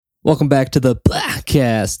Welcome back to the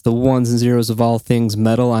Blackcast, the ones and zeros of all things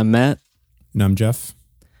metal. I'm Matt. And I'm Jeff.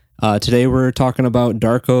 Today we're talking about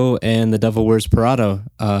Darko and the Devil Wears Prada,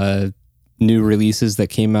 new releases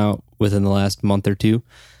that came out within the last month or two.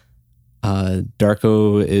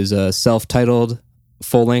 Darko is a self-titled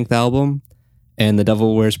full-length album, and the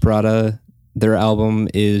Devil Wears Prada, their album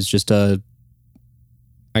is just a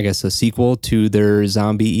sequel to their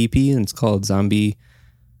Zombie EP, and it's called Zombie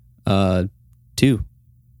 2.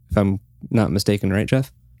 If I'm not mistaken, right,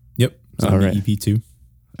 Jeff? Yep. All right. EP2.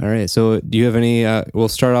 All right. So do you have any, we'll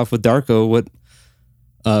start off with Darko. What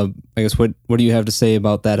do you have to say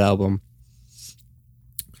about that album?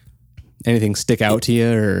 Anything stick out to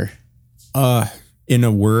you or? In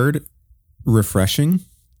a word, refreshing.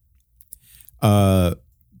 Because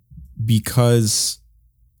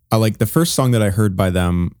I like the first song that I heard by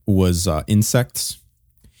them was Insects,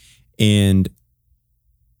 and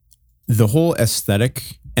the whole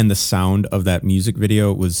aesthetic and the sound of that music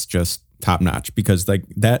video was just top notch, because like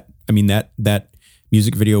that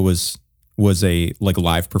music video was a like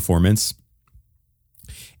live performance.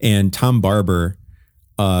 And Tom Barber,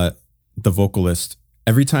 the vocalist,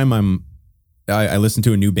 every time I listen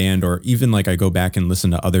to a new band, or even like I go back and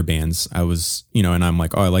listen to other bands, and I'm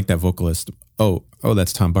like, oh, I like that vocalist. Oh,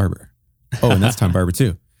 that's Tom Barber. Oh, and that's Tom Barber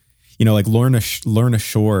too. Like Lorna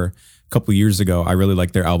Shore, couple years ago, I really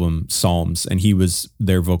liked their album Psalms, and he was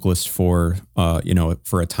their vocalist for a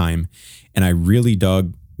time, and I really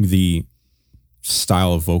dug the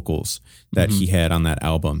style of vocals that he had on that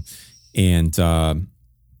album. And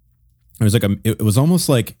it was almost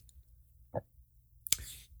like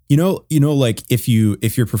like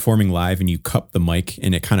if you're performing live and you cup the mic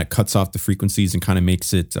and it kind of cuts off the frequencies and kind of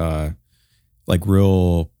makes it like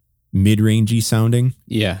real mid-rangey sounding.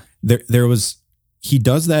 Yeah, he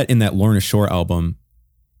does that in that Lorna Shore album,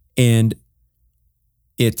 and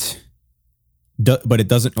but it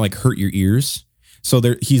doesn't like hurt your ears. So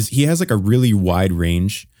he has like a really wide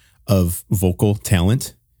range of vocal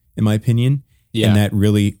talent, in my opinion. Yeah. And that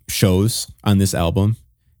really shows on this album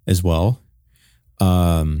as well.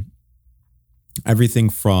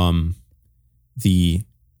 Everything from the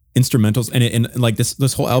instrumentals and like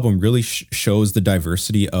this whole album really shows the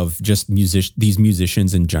diversity of just these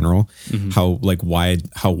musicians in general, how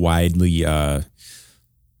widely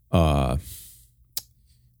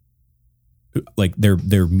like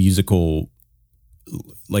their musical,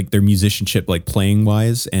 like their musicianship, like playing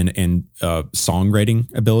wise and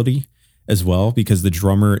songwriting ability as well, because the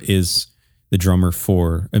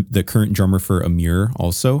current drummer for Amir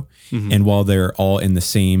also. And while they're all in the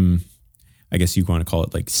same, I guess you want to call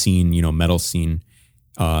it like scene, metal scene.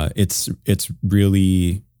 It's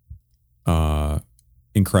really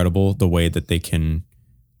incredible the way that they can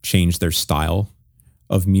change their style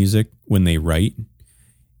of music when they write.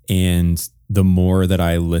 And the more that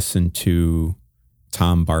I listen to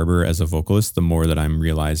Tom Barber as a vocalist, the more that I'm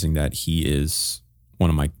realizing that he is one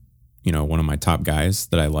of my top guys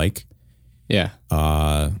that I like. Yeah.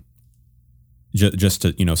 Just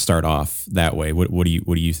to start off that way. What do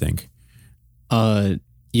you think?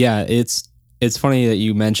 Yeah, it's funny that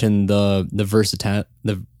you mentioned the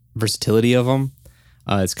versatility of them.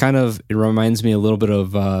 It reminds me a little bit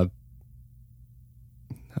of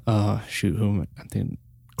I'm thinking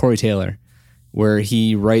Corey Taylor, where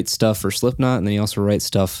he writes stuff for Slipknot and then he also writes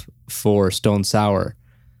stuff for Stone Sour,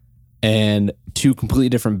 and two completely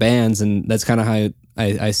different bands. And that's kind of how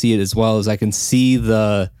I see it as well, as I can see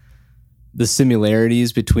the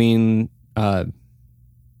similarities between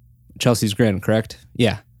Chelsea's Grin, correct?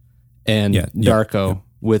 Yeah. And Darko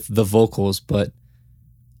with the vocals, but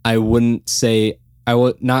I wouldn't say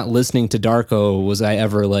not listening to Darko was I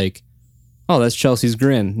ever like, oh, that's Chelsea's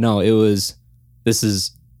Grin. No, this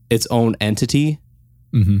is its own entity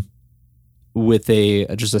with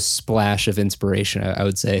just a splash of inspiration, I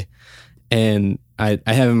would say. And I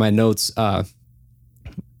have in my notes,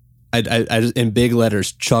 I just, in big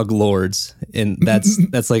letters, Chug Lords. And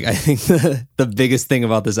that's like, I think the biggest thing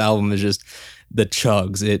about this album is just the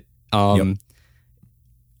chugs.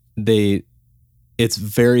 It's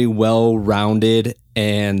very well rounded,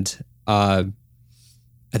 and I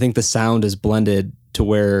think the sound is blended to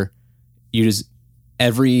where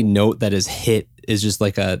every note that is hit is just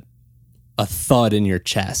like a thud in your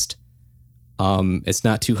chest. It's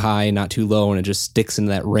not too high, not too low, and it just sticks in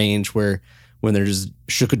that range where when they're just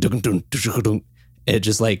it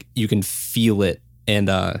just like you can feel it. And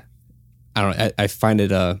I don't know, I find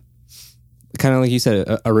it kind of like you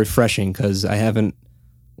said, a refreshing, because I haven't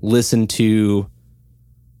listened to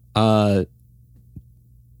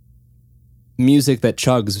music that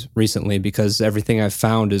chugs recently, because everything I've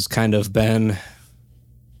found has kind of been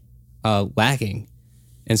lacking.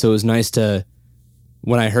 And so it was nice to,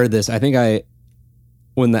 when I heard this, I think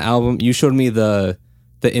when the album, you showed me the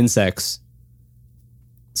Insects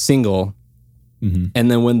single, and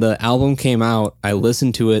then when the album came out, I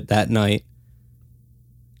listened to it that night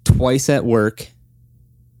twice at work,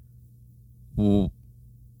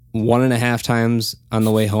 1.5 times on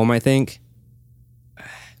the way home, I think,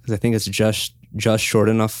 because I think it's just short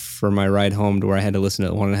enough for my ride home to where I had to listen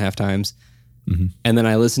to it 1.5 times. And then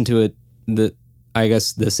I listened to it the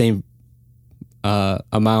same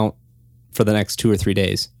amount for the next 2 or 3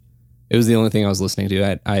 days. It was the only thing I was listening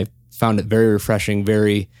to. I found it very refreshing,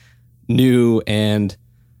 very new, and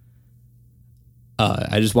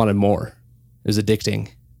I just wanted more. It was addicting.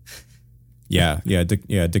 Yeah,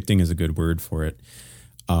 addicting is a good word for it.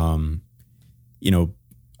 A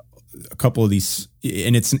couple of these,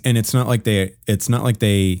 and it's not like they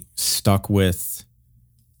stuck with,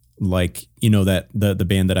 like, that the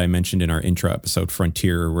band that I mentioned in our intro episode,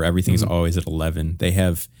 Frontier, where everything's always at 11. They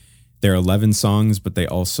have their 11 songs, but they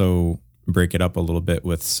also break it up a little bit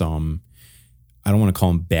with some, I don't want to call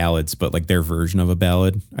them ballads, but like their version of a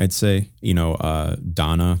ballad, I'd say.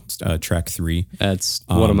 Donna, track 3. That's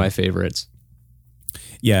one of my favorites.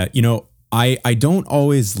 Yeah, I don't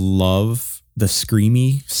always love the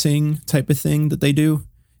screamy sing type of thing that they do.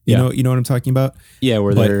 You know what I'm talking about? Yeah,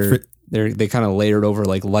 where they kind of layered over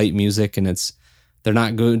like light music, and they're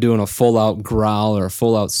not doing a full out growl or a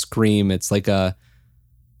full out scream. It's like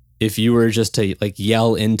if you were just to like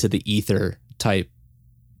yell into the ether type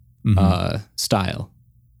style.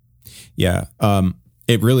 Yeah,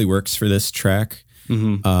 it really works for this track.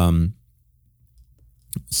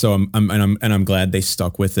 So I'm glad they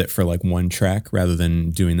stuck with it for like one track rather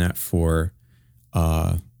than doing that for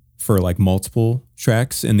like multiple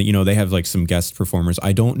tracks. And they have like some guest performers.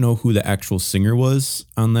 I don't know who the actual singer was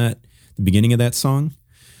on the beginning of that song.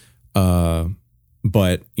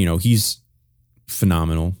 But he's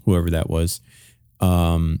phenomenal, whoever that was.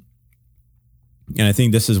 And I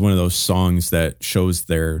think this is one of those songs that shows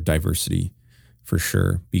their diversity for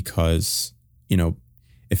sure, because,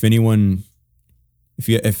 if anyone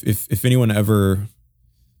ever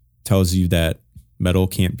tells you that metal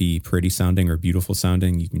can't be pretty sounding or beautiful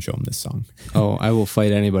sounding, you can show them this song. Oh, I will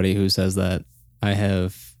fight anybody who says that. I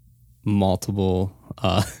have multiple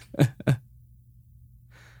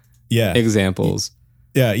examples.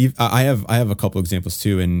 Yeah, I have a couple examples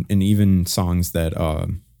too, and even songs that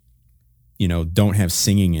don't have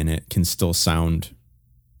singing in it can still sound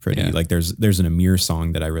pretty. Yeah. Like there's an Amir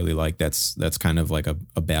song that I really like that's kind of like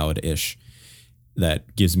a ballad-ish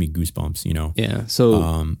that gives me goosebumps, Yeah.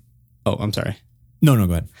 So I'm sorry. No,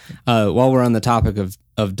 go ahead. While we're on the topic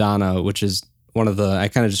of Donna, which is one of I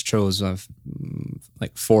kind of just chose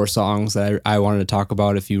like 4 songs that I wanted to talk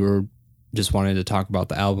about. If you were just wanted to talk about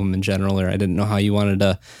the album in general, or I didn't know how you wanted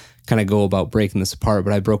to kind of go about breaking this apart,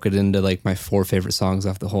 but I broke it into like my 4 favorite songs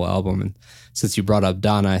off the whole album. And since you brought up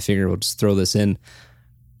Donna, I figured we'll just throw this in.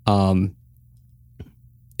 It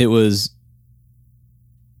was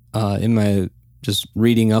in my just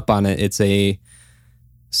reading up on it. It's a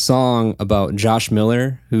song about Josh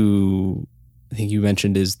Miller, who I think you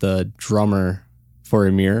mentioned is the drummer for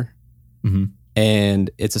Amir. And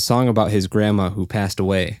it's a song about his grandma who passed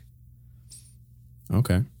away.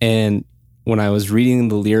 Okay. And when I was reading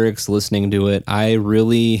the lyrics, listening to it, I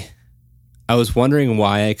was wondering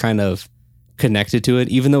why I kind of connected to it,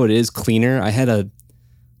 even though it is cleaner. I had a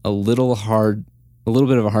little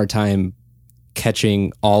bit of a hard time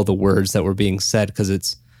catching all the words that were being said,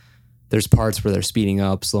 because there's parts where they're speeding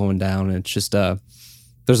up, slowing down, and it's just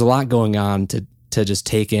there's a lot going on to just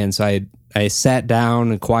take in. So I sat down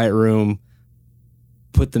in a quiet room,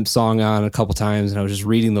 put the song on a couple times, and I was just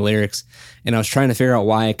reading the lyrics, and I was trying to figure out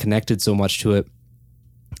why I connected so much to it.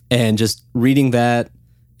 And just reading that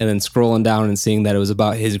and then scrolling down and seeing that it was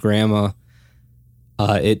about his grandma,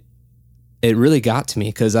 it really got to me,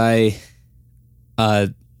 because I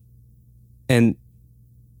have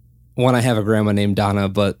a grandma named Donna,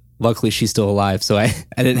 but luckily she's still alive, so I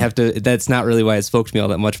didn't have to. That's not really why it spoke to me all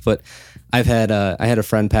that much. But I had a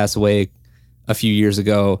friend pass away a few years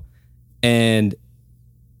ago, and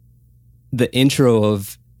the intro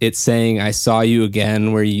of it saying, "I saw you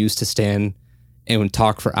again where you used to stand and would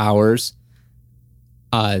talk for hours."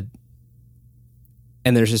 And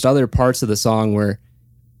there's just other parts of the song where,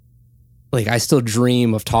 like, I still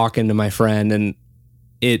dream of talking to my friend, and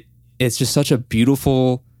it's just such a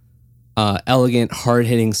beautiful, elegant,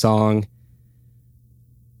 hard-hitting song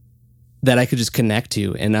that I could just connect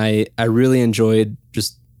to. And I really enjoyed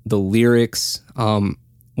just the lyrics. One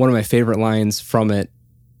of my favorite lines from it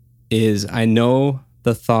is, "I know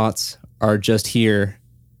the thoughts are just here,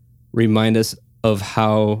 remind us of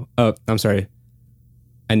how, I'm sorry.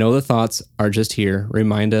 I know the thoughts are just here.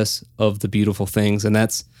 Remind us of the beautiful things. And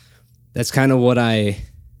that's kind of what I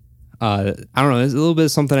don't know. It's a little bit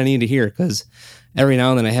of something I need to hear, because every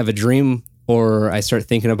now and then I have a dream or I start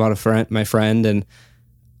thinking about my friend, and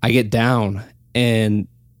I get down, and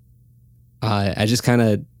I just kind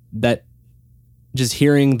of, that just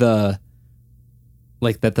hearing that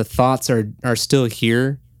the thoughts are still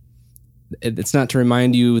here. It's not to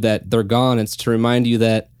remind you that they're gone. It's to remind you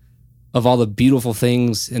that of all the beautiful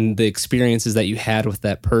things and the experiences that you had with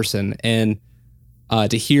that person. And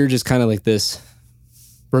to hear just kind of like this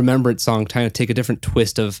remembrance song kind of take a different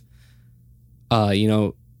twist of,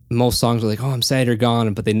 most songs are like, oh, I'm sad you're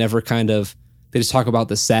gone, but they never they just talk about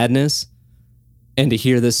the sadness. And to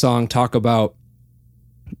hear this song talk about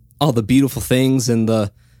all the beautiful things and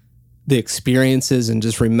the experiences, and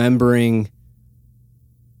just remembering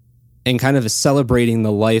and kind of celebrating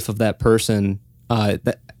the life of that person,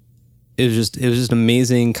 that it was just an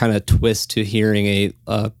amazing kind of twist to hearing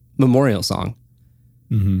a memorial song.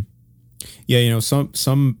 Mm-hmm. Yeah,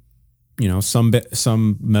 some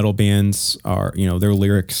metal bands are, their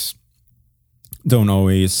lyrics they're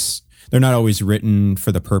not always written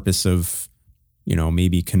for the purpose of,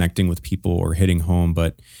 maybe connecting with people or hitting home,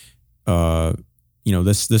 but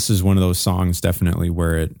this is one of those songs definitely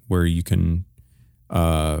where you can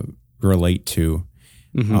relate to.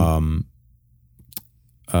 Mm-hmm.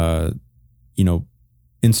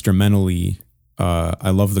 Instrumentally, I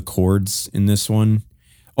love the chords in this one,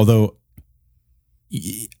 although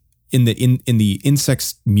in the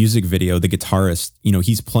Insects music video, the guitarist,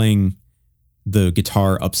 he's playing the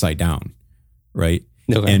guitar upside down, right?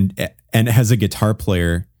 Okay. And as a guitar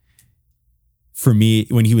player, for me,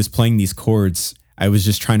 when he was playing these chords, I was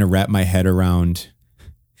just trying to wrap my head around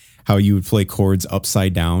how you would play chords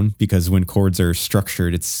upside down, because when chords are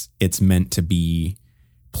structured, it's meant to be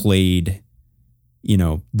played,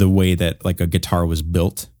 the way that like a guitar was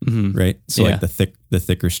built, mm-hmm. right? So yeah. like the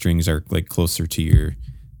thicker strings are like closer to your,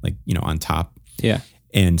 like, on top. Yeah.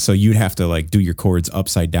 And so you'd have to like do your chords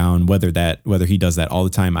upside down. Whether he does that all the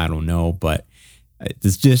time, I don't know. But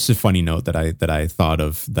it's just a funny note that I thought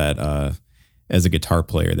of that as a guitar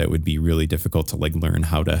player, that would be really difficult to like learn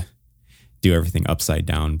how to do everything upside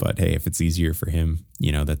down. But hey, if it's easier for him,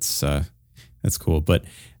 that's cool. But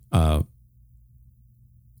yeah,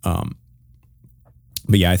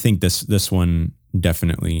 I think this one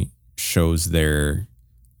definitely shows their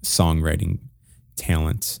songwriting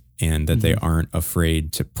talent, and that they aren't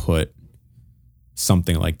afraid to put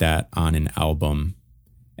something like that on an album,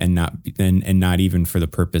 and not even for the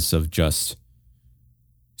purpose of just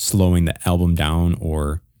slowing the album down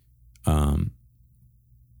or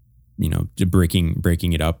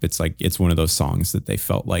breaking it up. It's like, it's one of those songs that they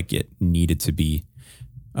felt like it needed to be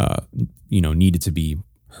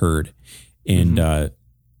heard. And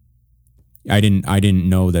I didn't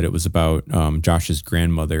know that it was about Josh's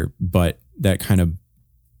grandmother, but that kind of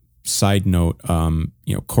side note,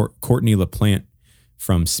 Courtney LaPlante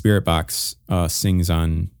from Spirit Box sings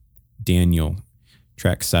on Daniel,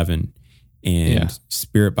 track 7, and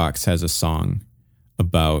Spirit Box has a song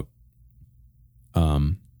about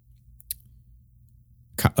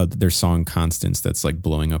their song Constance, that's like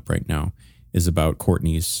blowing up right now, is about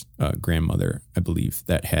Courtney's grandmother, I believe,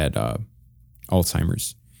 that had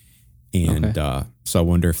Alzheimer's. And so I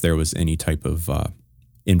wonder if there was any type of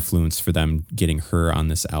influence for them getting her on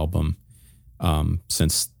this album,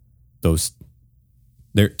 since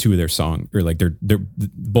they're two of their song, or like they're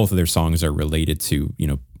both of their songs are related to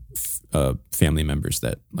family members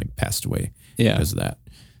that like passed away because of that.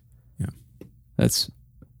 Yeah, that's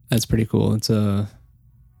pretty cool. It's I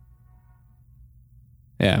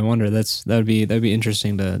wonder, that'd be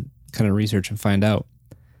interesting to kind of research and find out.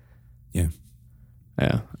 Yeah.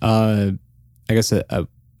 I guess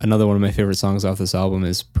another one of my favorite songs off this album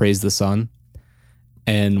is Praise the Sun.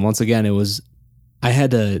 And once again,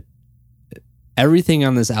 everything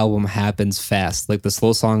on this album happens fast. Like the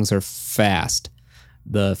slow songs are fast.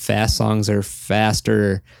 The fast songs are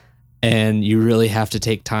faster. And you really have to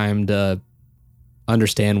take time to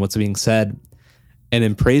understand what's being said. And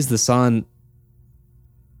in Praise the Sun,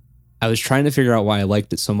 I was trying to figure out why I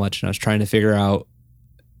liked it so much. And I was trying to figure out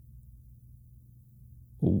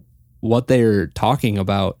what they're talking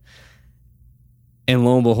about. And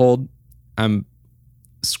lo and behold, I'm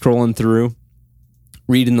scrolling through,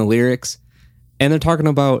 reading the lyrics, and they're talking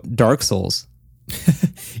about Dark Souls.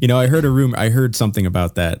 I heard something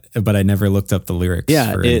about that, but I never looked up the lyrics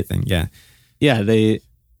or anything. Yeah. It's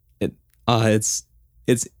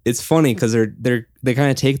funny because they kind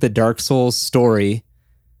of take the Dark Souls story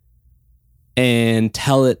and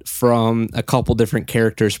tell it from a couple different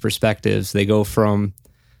characters' perspectives. They go from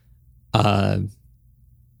I've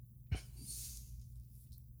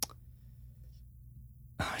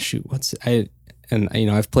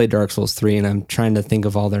played Dark Souls 3 and I'm trying to think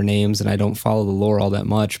of all their names and I don't follow the lore all that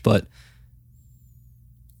much, but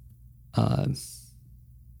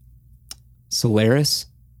Solaris,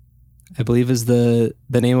 I believe is the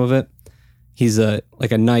name of it. He's a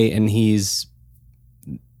knight, and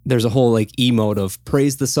there's a whole like emote of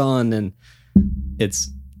praise the sun, and I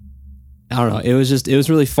don't know. It was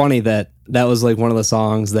really funny that was like one of the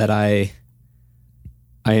songs that I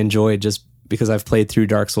enjoyed just because I've played through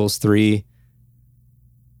Dark Souls 3,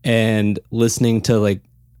 and listening to like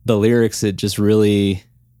the lyrics, it just really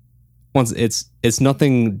it's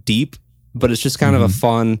nothing deep, but it's just kind of a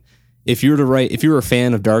fun. If you were a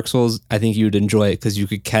fan of Dark Souls, I think you would enjoy it because you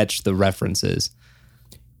could catch the references.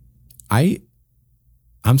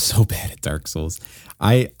 I'm so bad at Dark Souls.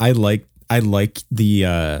 I like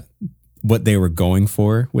the what they were going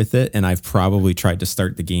for with it, and I've probably tried to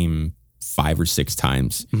start the game 5 or 6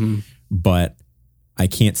 times, but I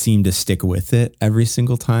can't seem to stick with it every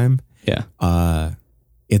single time. Yeah.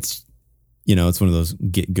 It's it's one of those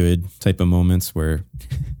get good type of moments where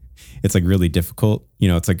it's like really difficult.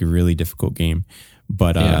 It's like a really difficult game,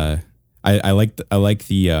 but I like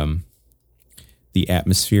the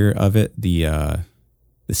atmosphere of it, the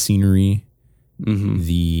scenery,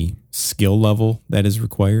 the skill level that is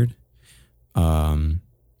required. So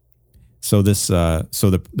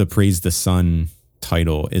the Praise the Sun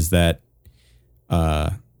title, is that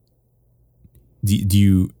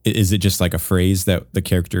is it just like a phrase that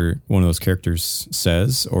one of those characters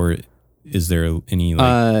says, or is there any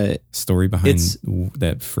story behind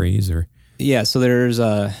that phrase? Or yeah, so there's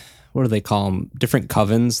what do they call them? Different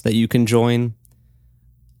covens that you can join,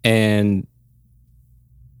 and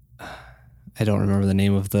I don't remember the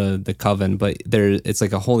name of the coven, but it's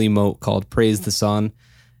like a whole emote called Praise the Sun.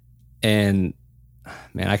 And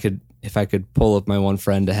man, if I could pull up my one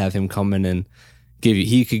friend to have him come in and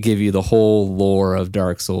he could give you the whole lore of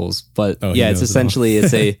Dark Souls. But it's essentially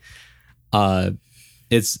it's a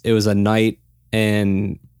it was a knight,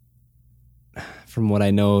 and from what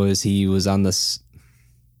I know is he was on this,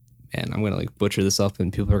 and I'm gonna like butcher this up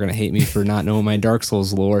and people are gonna hate me for not knowing my Dark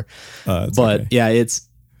Souls lore. But okay. Yeah, it's,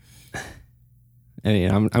 I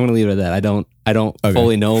mean, I'm gonna leave it at that. I don't okay.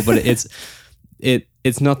 fully know, but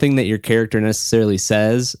it's nothing that your character necessarily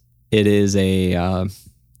says. It is a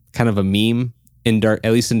kind of a meme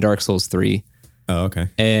at least in Dark Souls 3. Oh, okay.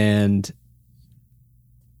 And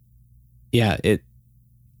yeah,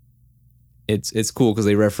 it's cool because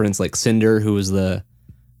they reference like Cinder, who was the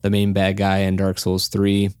main bad guy in Dark Souls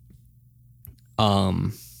 3.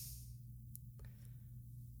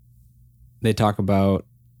 They talk about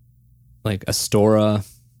like Astora,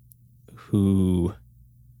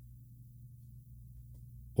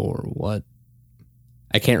 or what?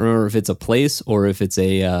 I can't remember if it's a place or if it's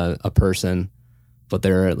a person, but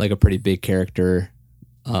they're like a pretty big character.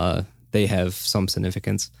 They have some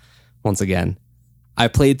significance. Once again, I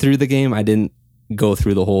played through the game. I didn't go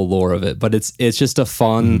through the whole lore of it, but it's just a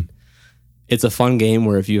fun. It's a fun game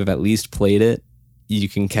where if you have at least played it, you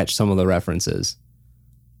can catch some of the references.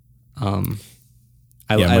 I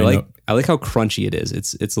like how crunchy it is.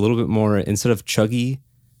 It's a little bit more, instead of chuggy,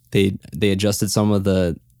 they adjusted some of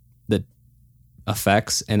the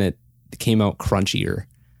effects and it came out crunchier,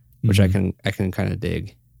 which I can kind of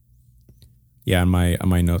dig. Yeah, on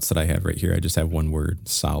my notes that I have right here, I just have one word: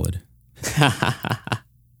 solid.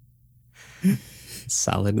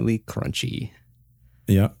 Solidly crunchy.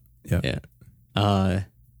 Yeah. I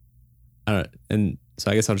don't, and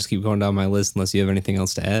so I guess I'll just keep going down my list unless you have anything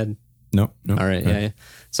else to add. No. All right. Yeah.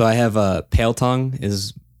 So I have Pale Tongue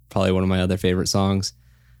is probably one of my other favorite songs.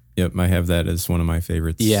 Yep, I have that as one of my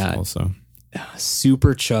favorites. Yeah. Also,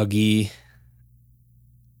 super chuggy.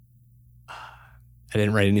 I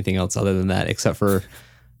didn't write anything else other than that, except for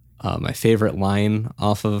my favorite line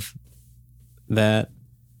off of that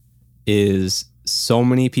is so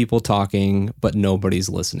many people talking, but nobody's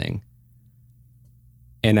listening.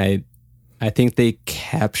 And I think they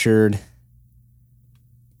captured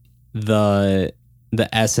the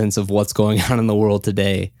essence of what's going on in the world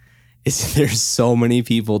today. Is there's so many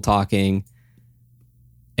people talking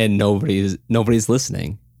and nobody's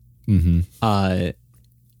listening. And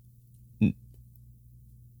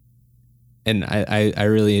I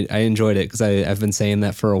really enjoyed it because I've been saying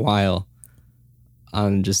that for a while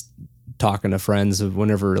on just talking to friends of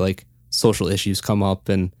whenever like social issues come up,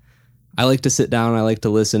 and I like to sit down, I like to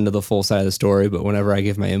listen to the full side of the story, but whenever I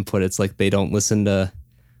give my input, it's like they don't listen to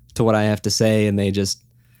what I have to say, and they just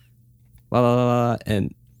la la la la,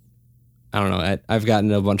 and I don't know. I've gotten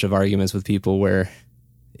in a bunch of arguments with people where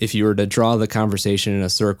if you were to draw the conversation in a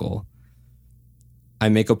circle, I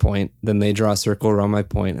make a point, then they draw a circle around my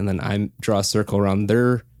point, and then I draw a circle around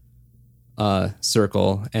their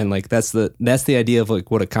circle, and like that's the idea of like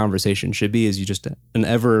what a conversation should be, is you just an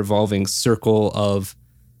ever evolving circle of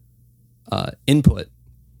input.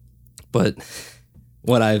 But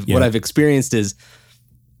what I've experienced is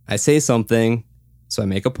I say something, so I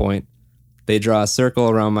make a point, they draw a circle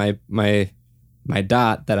around my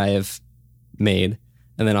dot that I have made,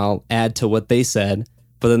 and then I'll add to what they said,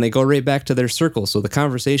 but then they go right back to their circle. So the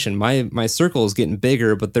conversation, my circle is getting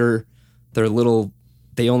bigger, but they're little,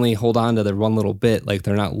 they only hold on to their one little bit, like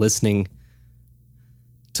they're not listening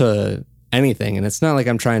to anything. And it's not like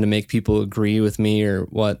I'm trying to make people agree with me or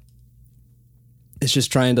what. It's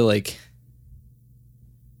just trying to like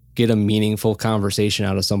get a meaningful conversation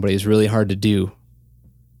out of somebody is really hard to do,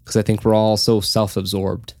 because I think we're all so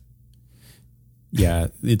self-absorbed. Yeah,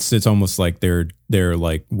 it's almost like they're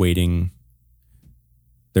like waiting.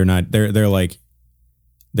 They're like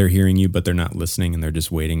they're hearing you, but they're not listening, and they're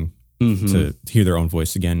just waiting to hear their own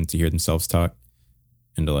voice again, to hear themselves talk,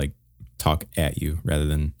 and to like talk at you rather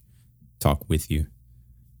than talk with you.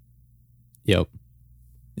 Yep.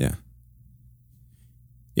 Yeah.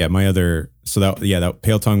 Yeah. That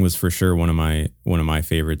Pale Tongue was for sure one of my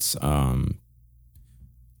favorites.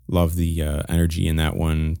 Love the energy in that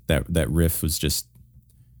one. That riff was just,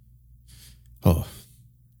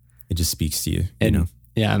 it just speaks to you, you know?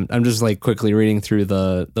 Yeah, I'm just like quickly reading through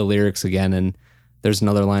the lyrics again, and there's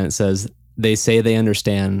another line that says, "They say they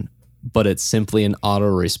understand, but it's simply an auto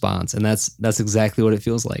response." And that's exactly what it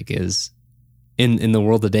feels like, is in the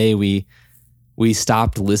world today, we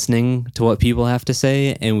stopped listening to what people have to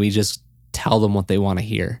say, and we just tell them what they want to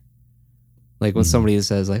hear. Like when somebody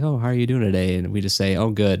says like, "Oh, how are you doing today?" and we just say,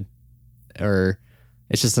 "Oh, good." Or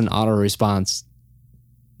it's just an auto response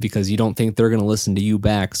because you don't think they're going to listen to you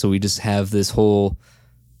back. So we just have this whole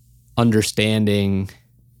understanding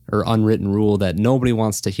or unwritten rule that nobody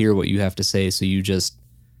wants to hear what you have to say. So you just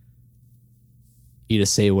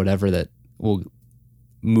say whatever that will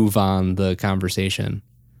move on the conversation.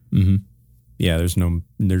 Mm-hmm. Yeah. There's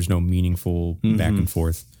no meaningful back and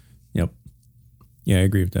forth. Yep. Yeah. I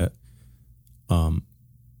agree with that.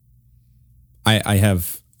 I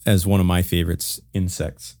have as one of my favorites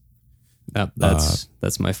insects. That's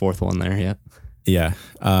my fourth one there. Yeah. Yeah.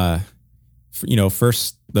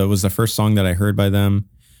 That was the first song that I heard by them.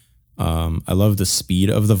 I love the speed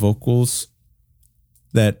of the vocals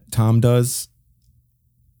that Tom does.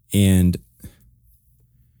 And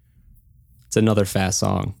it's another fast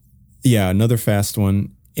song. Yeah. Another fast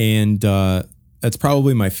one. And, that's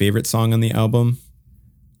probably my favorite song on the album.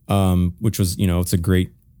 Which was, it's a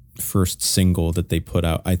great first single that they put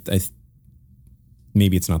out. I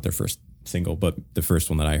maybe it's not their first single, but the first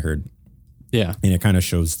one that I heard. Yeah. And it kind of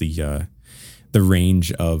shows the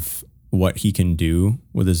range of what he can do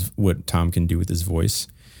with what Tom can do with his voice.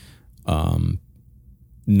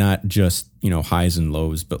 Not just, highs and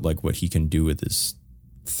lows, but like what he can do with his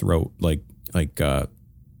throat, like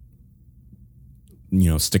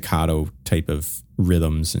staccato type of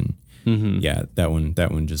rhythms. And yeah, that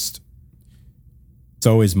one just, it's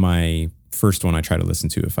always my first one I try to listen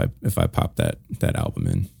to if I pop that album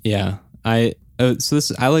in. Yeah. This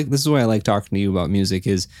is why I like talking to you about music,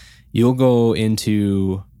 is you'll go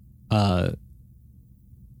into the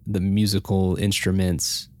musical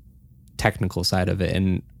instruments technical side of it,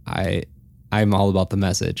 and I'm all about the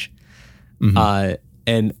message.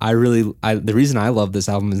 And the reason I love this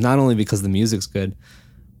album is not only because the music's good,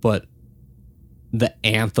 but the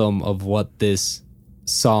anthem of what this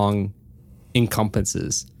song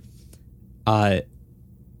encompasses.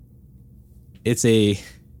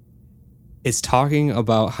 It's talking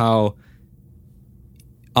about how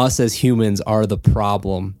us as humans are the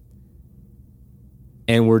problem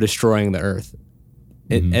and we're destroying the earth.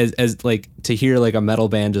 As like to hear like a metal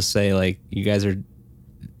band just say like, you guys are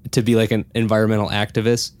to be like an environmental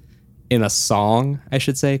activist in a song, I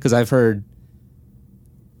should say, because I've heard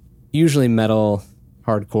usually metal,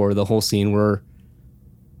 hardcore, the whole scene we're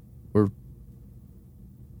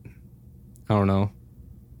I don't know,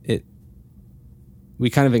 we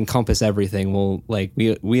kind of encompass everything. Well, like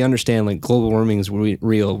we understand like global warming is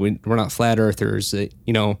real. We're not flat earthers.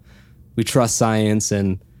 We trust science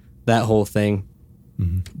and that whole thing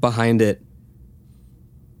behind it.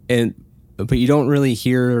 But you don't really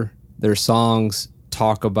hear their songs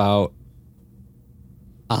talk about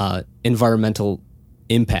environmental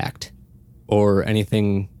impact or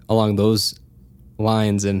anything along those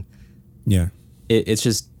lines. And yeah, it's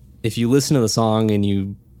just, if you listen to the song and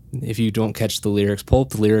you if you don't catch the lyrics, pull up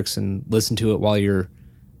the lyrics and listen to it while you're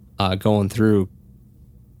going through.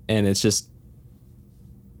 And it's just,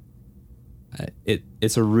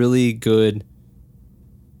 it's a really good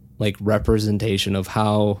like representation of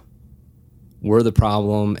how we're the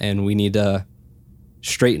problem and we need to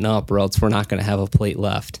straighten up or else we're not going to have a plate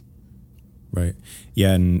left. Right.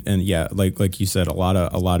 Yeah. And yeah, like you said, a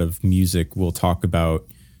lot of music will talk about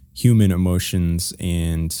human emotions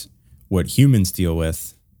and what humans deal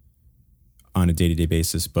with on a day-to-day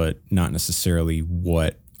basis, but not necessarily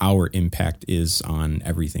what our impact is on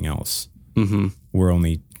everything else. Mm-hmm. We're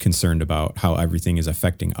only concerned about how everything is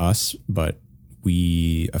affecting us, but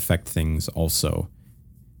we affect things also.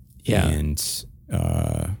 Yeah. And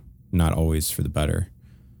not always for the better.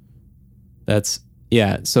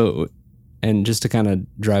 So, and just to kind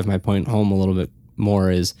of drive my point home a little bit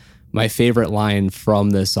more is my favorite line from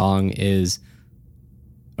this song is,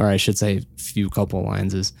 or I should say couple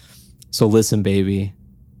lines is, so listen, baby,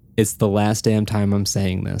 it's the last damn time I'm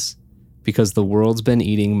saying this because the world's been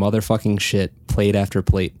eating motherfucking shit plate after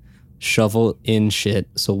plate. Shovel in shit.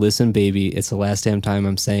 So listen, baby, it's the last damn time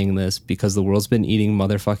I'm saying this because the world's been eating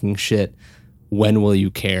motherfucking shit. When will you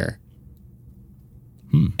care?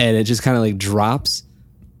 And it just kind of like drops.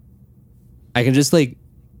 I can just like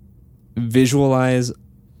visualize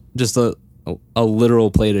just a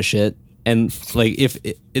literal plate of shit. And like if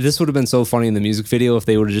this would have been so funny in the music video if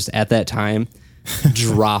they would have just at that time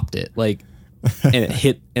dropped it like and it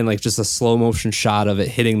hit and like just a slow motion shot of it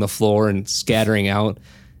hitting the floor and scattering out.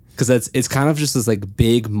 Because it's kind of just this like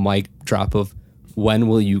big mic drop of when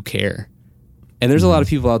will you care? And there's a lot of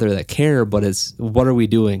people out there that care, but it's what are we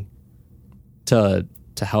doing to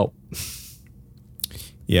help?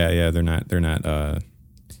 Yeah, they're not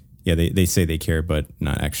they say they care, but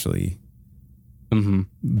not actually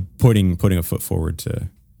putting a foot forward to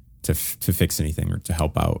fix anything or to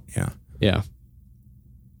help out. Yeah.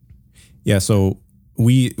 So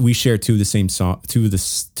we share two of the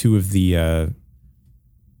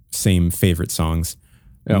same favorite songs.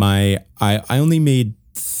 Yep. I only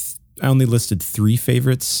listed 3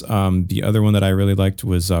 favorites. The other one that I really liked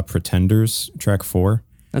was Pretenders, track 4.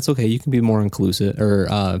 That's okay. You can be more inclusive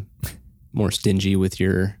or more stingy with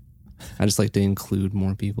your. I just like to include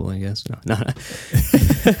more people, I guess.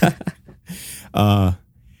 No.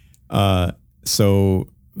 So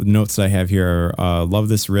notes I have here are love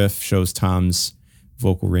this riff, shows Tom's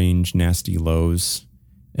vocal range, nasty lows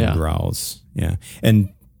and growls. Yeah.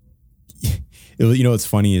 And what's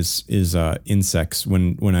funny is Insects.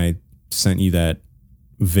 When I sent you that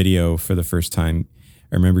video for the first time,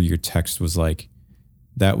 I remember your text was like,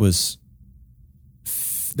 that was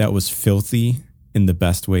filthy in the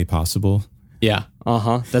best way possible. Yeah.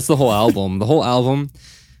 That's the whole album. The whole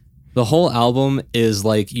album is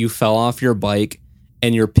like you fell off your bike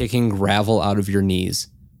and you're picking gravel out of your knees.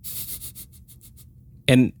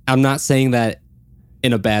 And I'm not saying that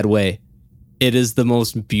in a bad way. It is the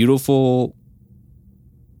most beautiful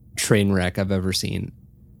train wreck I've ever seen.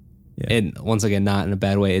 Yeah. And once again, not in a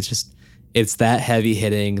bad way. It's that heavy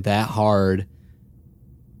hitting, that hard.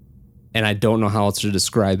 And I don't know how else to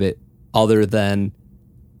describe it other than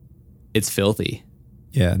it's filthy.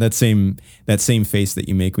 Yeah, that same face that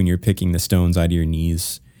you make when you're picking the stones out of your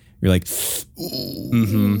knees. You're like,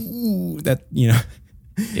 ooh, that, that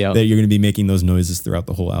you're going to be making those noises throughout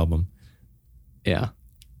the whole album. Yeah,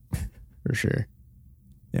 for sure.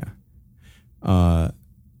 Yeah. A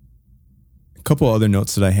couple other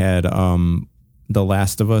notes that I had. The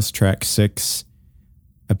Last of Us, track 6,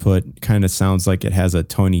 I put kind of sounds like it has a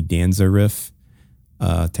Tony Danza riff,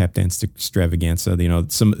 tap dance extravaganza.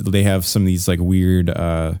 They have some of these like weird,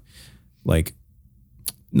 like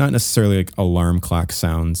not necessarily like alarm clock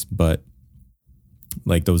sounds, but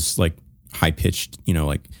like those like high pitched,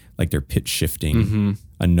 like they're pitch shifting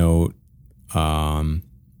a note.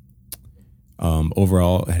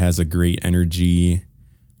 Overall, it has a great energy.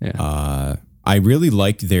 Yeah. I really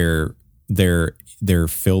liked their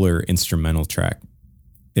filler instrumental track,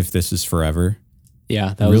 If This Is Forever.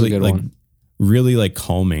 Yeah, that was really, a good one. Really like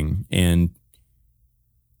calming, and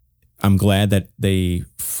I'm glad that they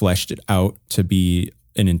fleshed it out to be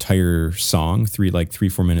an entire song,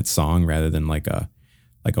 3-4 minute song rather than like a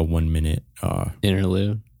 1 minute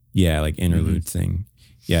interlude. Yeah, like interlude thing.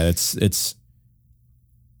 Yeah, it's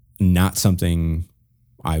not something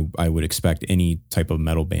I would expect any type of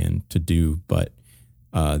metal band to do, but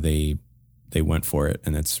they went for it,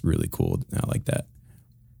 and that's really cool. I like that.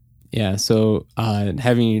 Yeah, so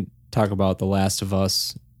having you talk about the Last of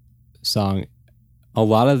Us song, a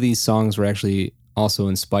lot of these songs were actually also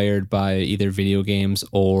inspired by either video games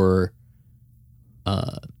or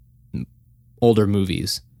older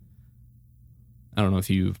movies. I don't know if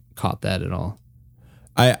you caught that at all.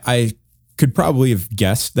 I could probably have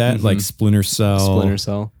guessed that, like Splinter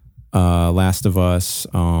Cell, Last of Us.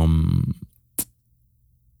 And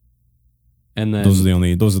then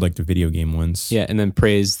those are like the video game ones. Yeah, and then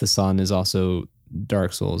Praise the Sun is also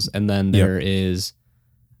Dark Souls, and then there is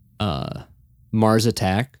Mars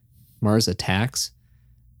Attacks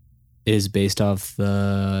is based off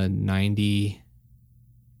the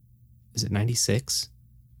 96?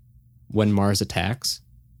 When Mars Attacks.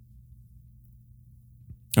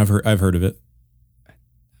 I've heard of it. I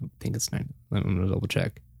think it's 9. I'm gonna double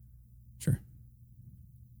check. Sure.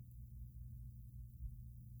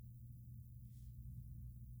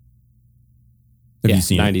 Have you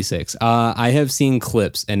seen 96. I have seen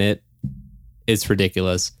clips, and it's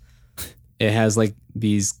ridiculous. It has like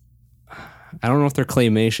these, I don't know if they're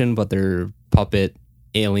claymation, but they're puppet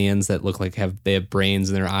aliens that look like they have brains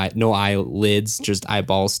in their eye, no eyelids, just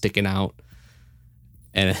eyeballs sticking out,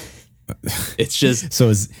 and it's just so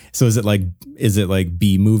is it like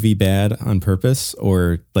B movie bad on purpose,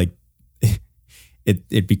 or like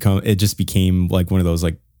it just became like one of those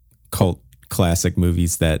like cult classic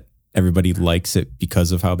movies that everybody likes it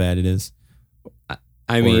because of how bad it is?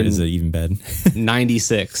 I mean, or is it even bad?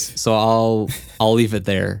 96. So I'll leave it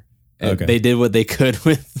there. Okay. They did what they could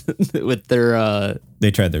with their.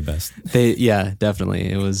 They tried their best.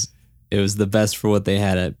 Definitely. It was the best for what they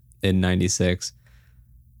had in 96.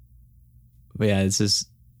 But yeah, it's just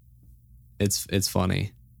it's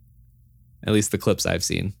funny. At least the clips I've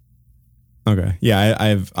seen. Okay.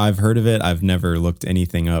 Yeah, I've heard of it. I've never looked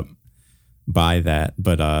anything up by that,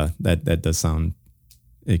 but that does sound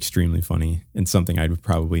extremely funny and something I would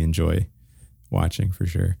probably enjoy watching for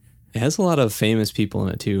sure. It has a lot of famous people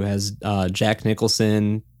in it too. It has Jack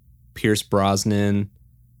Nicholson, Pierce Brosnan,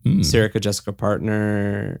 Sarah Jessica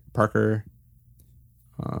Parker.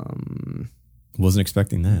 Wasn't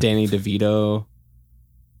expecting that. Danny DeVito,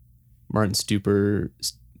 Martin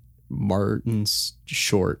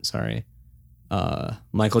Short, sorry.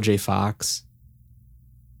 Michael J. Fox.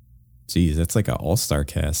 Jeez, that's like an all-star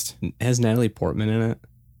cast. It has Natalie Portman in it.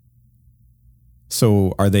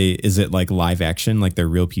 So is it like live action? Like they're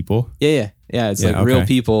real people? Yeah. It's like real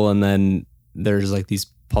people. And then there's like these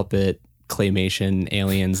puppet claymation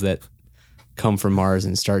aliens that come from Mars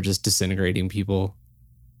and start just disintegrating people.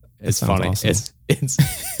 It's funny. Awesome. It's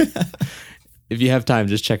if you have time,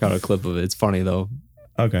 just check out a clip of it. It's funny though.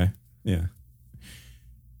 Okay. Yeah.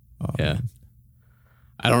 Yeah.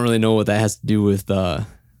 I don't really know what that has to do with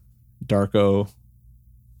Darko,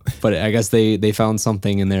 but I guess they found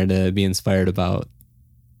something in there to be inspired about.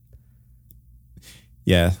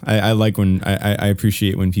 Yeah, I like when I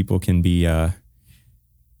appreciate when people can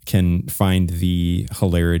find the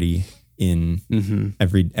hilarity in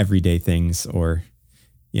everyday things or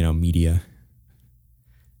media.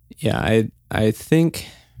 Yeah, I think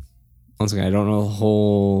once again I don't know the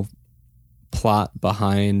whole plot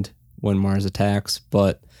behind When Mars Attacks,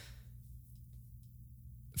 but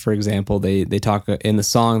for example, they talk in the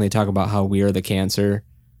song, they talk about how we are the cancer.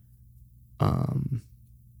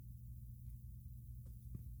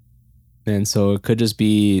 And so it could just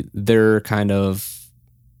be they're telling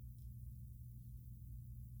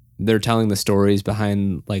the stories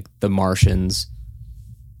behind like the Martians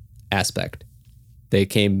aspect. They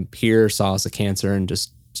came here, saw us a cancer, and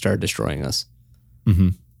just started destroying us.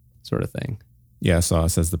 Sort of thing. Yeah, saw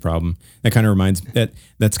us as the problem. That kind of reminds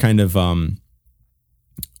that's kind of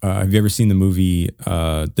have you ever seen the movie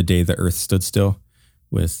The Day the Earth Stood Still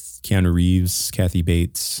with Keanu Reeves, Kathy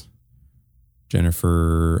Bates,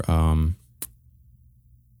 Jennifer?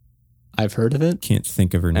 I've heard of it. Can't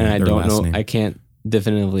think of her name. And I don't know. Name. I can't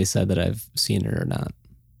definitively say that I've seen it or not.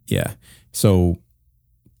 Yeah. So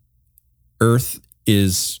Earth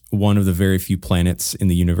is one of the very few planets in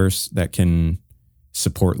the universe that can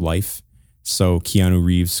support life. So Keanu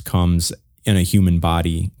Reeves comes in a human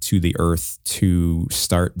body to the Earth to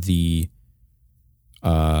start the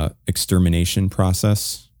extermination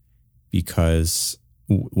process, because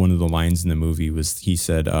one of the lines in the movie was he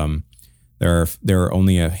said there are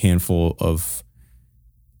only a handful of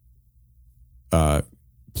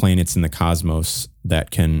planets in the cosmos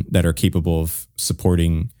that are capable of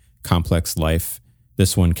supporting complex life.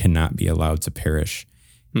 This one cannot be allowed to perish.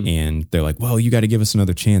 And they're like, well, you got to give us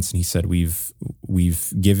another chance. And he said, we've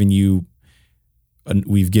given you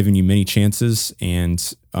many chances,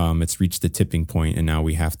 and it's reached the tipping point, and now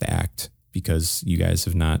we have to act because you guys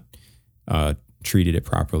have not treated it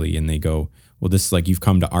properly. And they go, well, this is like, you've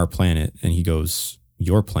come to our planet. And he goes,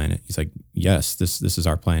 your planet? He's like, yes, this is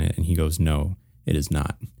our planet. And he goes, no, it is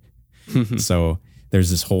not. So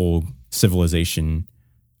there's this whole civilization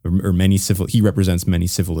or many he represents many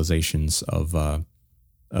civilizations of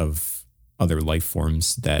other life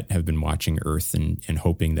forms that have been watching Earth and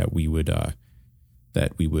hoping that we would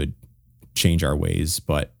change our ways,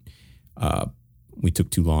 but we took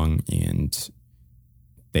too long and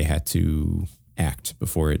they had to act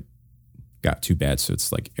before it got too bad. So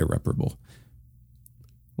it's like irreparable.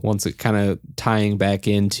 Once it kind of tying back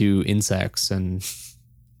into insects and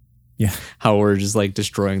how we're just like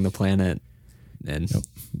destroying the planet. And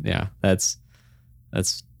yeah, that's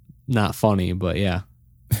not funny, but yeah.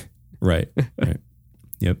 Right.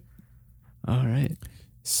 Yep. All right.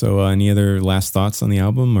 So any other last thoughts on the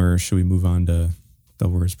album, or should we move on to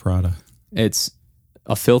Devil Wears Prada? It's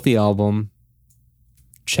a filthy album.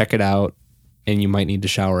 Check it out, and you might need to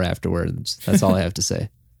shower afterwards. That's all I have to say.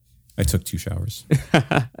 I took 2 showers.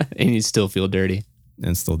 And you still feel dirty.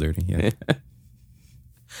 And still dirty, yeah.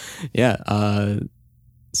 Yeah.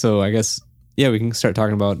 So I guess, we can start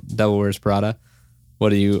talking about Devil Wears Prada. What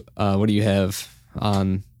do you have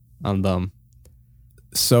on them?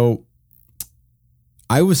 So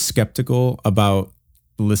I was skeptical about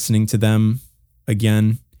listening to them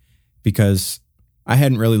again because I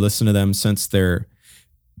hadn't really listened to them since their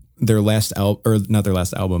last album, or not their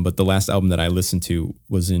last album, but the last album that I listened to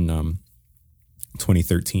was in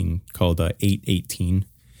 2013 called 818,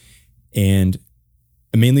 and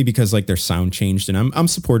mainly because like their sound changed, and I'm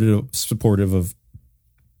supportive of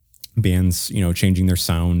bands, changing their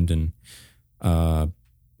sound, and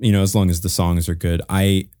as long as the songs are good.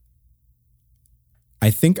 I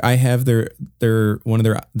think I have their one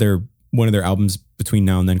of their albums between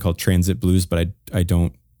now and then called Transit Blues, but I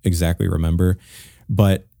don't exactly remember.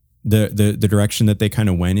 But the direction that they kind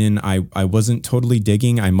of went in, I wasn't totally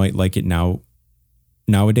digging. I might like it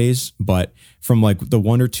nowadays, but from like the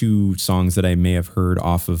 1 or 2 songs that I may have heard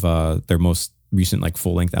off of their most recent like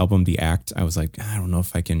full length album, The Act, I was like, I don't know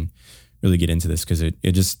if I can really get into this, because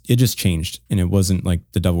it just changed, and it wasn't like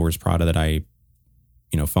the Devil Wears Prada that I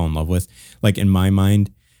fell in love with. Like in my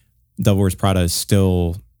mind, Devil Wears Prada is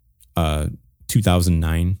still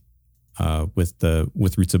 2009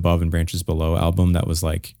 with Roots Above and Branches Below album. That was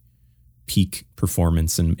like peak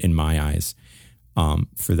performance in my eyes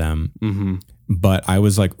for them. Mm-hmm. But I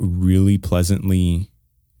was like really pleasantly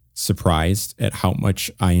surprised at how much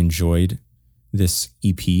I enjoyed this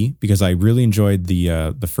EP, because I really enjoyed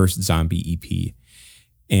the first Zombie EP,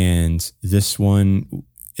 and this one,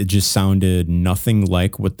 it just sounded nothing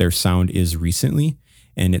like what their sound is recently,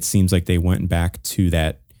 and it seems like they went back to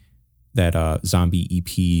that Zombie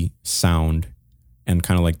EP sound and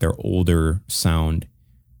kind of like their older sound,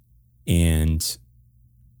 and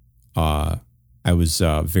I was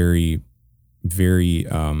very, very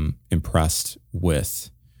impressed with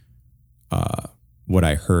what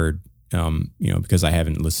I heard. Because I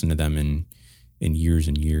haven't listened to them in years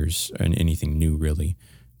and years, and anything new really.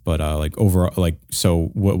 But like overall, like, so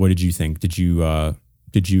what did you think? Did you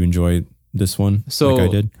enjoy this one? So like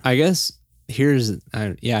I did? I guess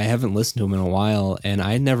I haven't listened to them in a while, and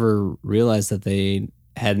I never realized that they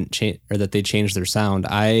hadn't changed, or that they changed their sound.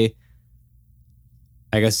 I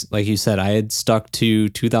guess, like you said, I had stuck to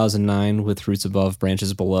 2009 with Roots Above,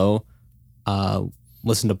 Branches Below.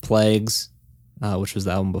 Listened to Plagues, which was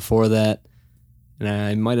the album before that. And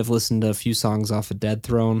I might have listened to a few songs off of Dead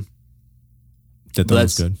Throne. Dead Throne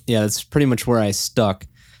was good. Yeah, that's pretty much where I stuck.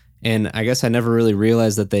 And I guess I never really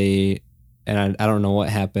realized that I don't know what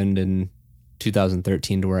happened in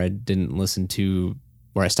 2013 to where I didn't listen to,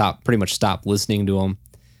 where I pretty much stopped listening to them.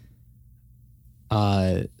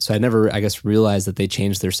 So I never, I guess, realized that they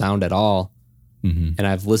changed their sound at all. Mm-hmm. And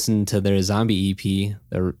I've listened to their Zombie EP,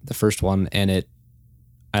 the first one, and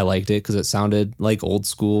I liked it because it sounded like old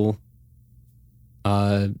school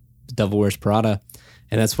Devil Wears Prada.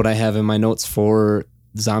 And that's what I have in my notes for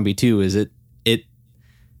Zombie 2, is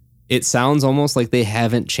it sounds almost like they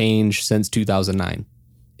haven't changed since 2009.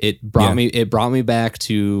 It brought me back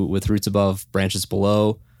to with Roots Above, Branches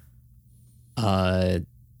Below. The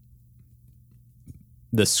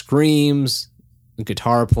screams, the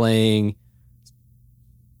guitar playing,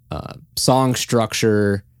 song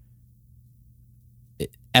structure,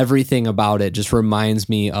 everything about it just reminds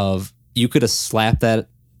me of, you could have slapped that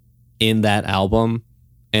in that album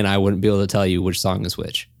and I wouldn't be able to tell you which song is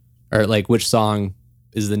which, or like which song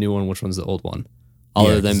is the new one, which one's the old one.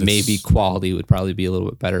 Other than maybe quality would probably be a little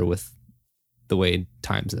bit better with the way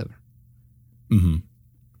times have. Mm-hmm.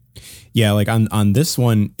 Yeah, like on this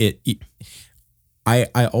one,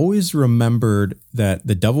 I always remembered that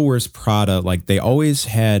the Devil Wears Prada, like they always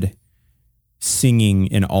had singing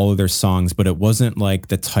in all of their songs, but it wasn't like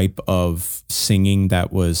the type of singing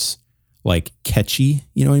that was like catchy,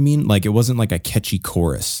 you know what I mean? Like it wasn't like a catchy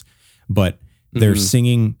chorus, but their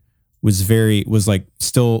singing was like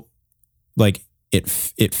still like it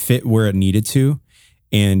fit where it needed to,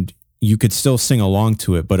 and you could still sing along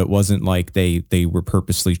to it, but it wasn't like they were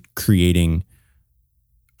purposely creating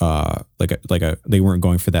they weren't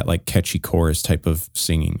going for that like catchy chorus type of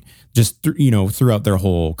singing, just throughout their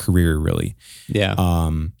whole career, really. Yeah.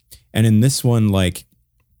 And in this one, like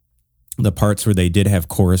the parts where they did have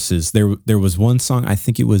choruses, there was one song, I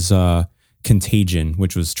think it was Contagion,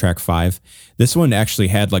 which was track 5. This one actually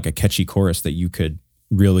had like a catchy chorus that you could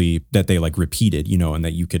that they like repeated, and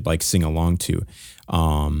that you could like sing along to.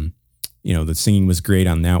 The singing was great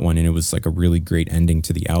on that one, and it was like a really great ending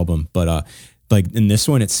to the album. But like in this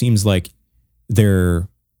one, it seems like their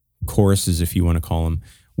choruses, if you want to call them,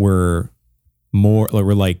 were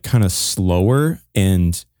like kind of slower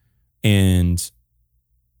and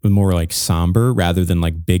more like somber rather than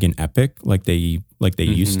like big and epic like they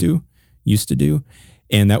used to do.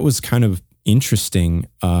 And that was kind of interesting,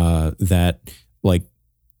 that like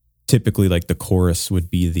typically like the chorus would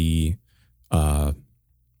be the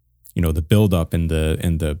the build up and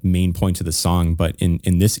the main point of the song, but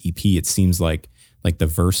in this EP it seems like the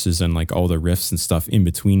verses and like all the riffs and stuff in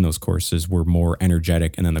between those choruses were more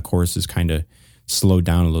energetic, and then the choruses kind of slowed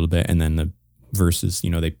down a little bit, and then the verses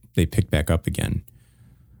they picked back up again.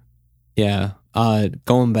 Yeah.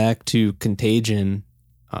 Going back to Contagion,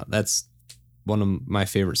 that's one of my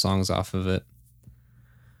favorite songs off of it.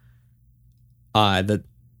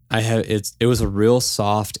 It was a real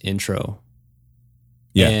soft intro.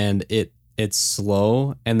 Yeah. And it's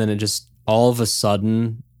slow, and then it just all of a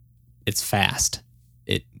sudden it's fast.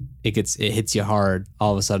 It hits you hard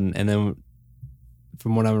all of a sudden, and then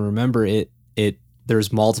from what I remember,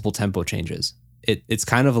 there's multiple tempo changes. It's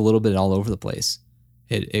kind of a little bit all over the place.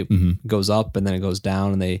 It goes up and then it goes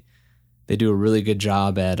down, and they do a really good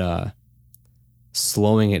job at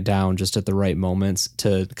slowing it down just at the right moments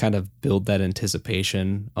to kind of build that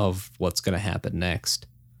anticipation of what's going to happen next.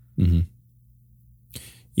 Mm-hmm.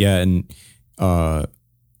 Yeah, and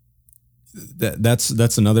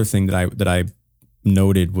that's another thing that I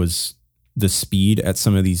noted was the speed at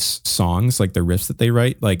some of these songs, like the riffs that they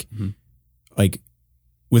write, like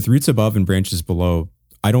with Roots Above and Branches Below.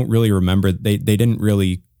 I don't really remember, they didn't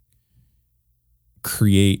really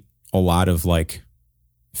create a lot of like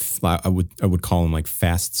I would call them like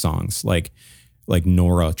fast songs, like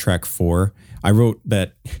Nora track 4. I wrote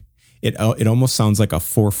that it almost sounds like a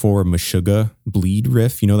 4/4 Meshuggah Bleed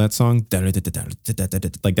riff, that song,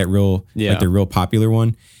 like that real like the real popular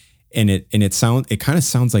one, and it kind of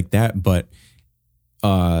sounds like that, but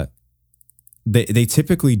they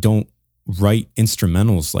typically don't write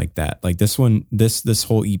instrumentals like that. Like this one, this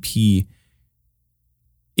whole EP,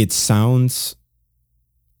 it sounds,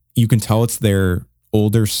 you can tell it's their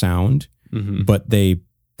older sound, but they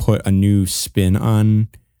put a new spin on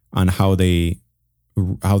how they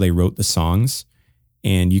wrote the songs,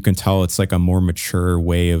 and you can tell it's like a more mature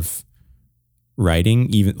way of writing.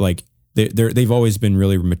 Even like they've always been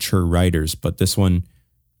really mature writers, but this one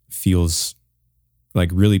feels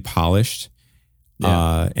like really polished.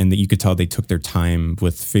 And that you could tell they took their time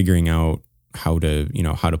with figuring out how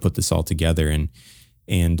to put this all together, and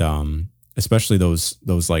especially those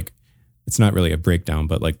like, it's not really a breakdown,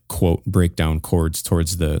 but like quote breakdown chords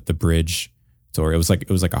towards the bridge. So it was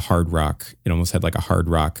like a hard rock. It almost had like a hard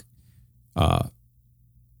rock, type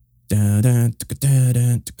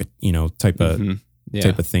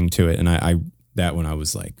of thing to it. And I that one I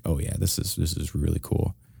was like, oh yeah, this is really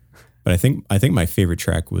cool. But I think my favorite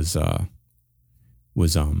track was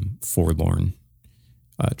Forlorn,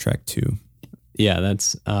 track 2. Yeah,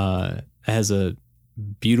 that's it has a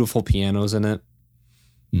beautiful pianos in it.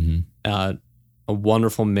 A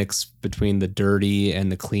wonderful mix between the dirty and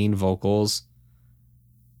the clean vocals.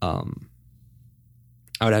 I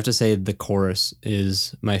would have to say the chorus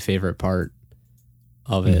is my favorite part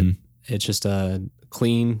of it. It's just a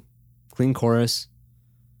clean chorus.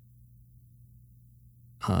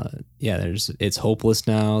 It's hopeless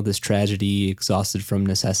now, this tragedy, exhausted from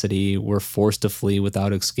necessity, we're forced to flee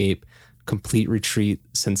without escape, complete retreat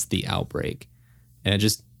since the outbreak. And it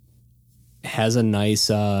just has a nice,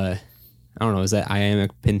 I don't know, is that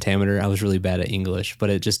iambic pentameter? I was really bad at English, but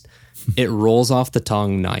it rolls off the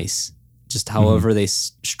tongue nice. Just however they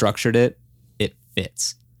structured it, it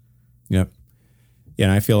fits. Yep. Yeah,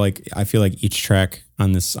 and I feel like each track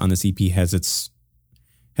on this EP has its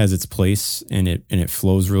place, and it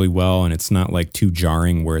flows really well, and it's not like too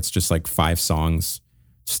jarring where it's just like 5 songs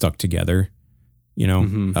stuck together. They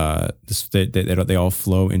all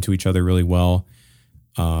flow into each other really well.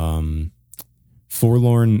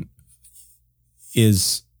 Forlorn,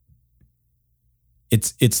 is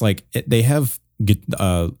it's like they have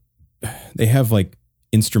like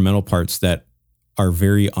instrumental parts that are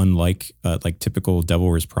very unlike like typical Devil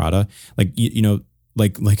Wears Prada. Like you know,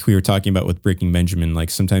 like we were talking about with Breaking Benjamin. Like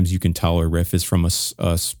sometimes you can tell a riff is from a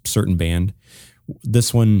certain band.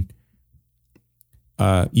 This one,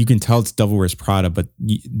 you can tell it's Devil Wears Prada, but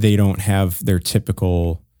they don't have their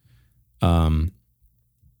typical,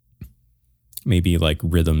 maybe like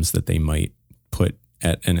rhythms that they might put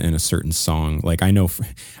in a certain song. Like I know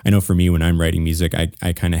for me when I'm writing music,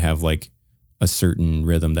 I kind of have like a certain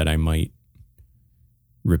rhythm that I might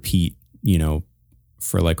repeat, you know,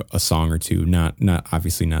 for like a song or two. Not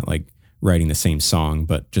obviously not like writing the same song,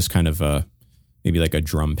 but just kind of maybe like a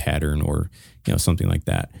drum pattern or, you know, something like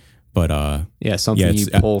that. But you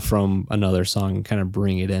pull from another song and kind of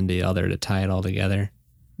bring it into the other to tie it all together.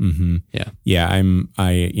 Mm-hmm. Yeah.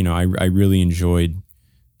 I really enjoyed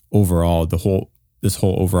overall this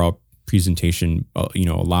whole overall presentation, you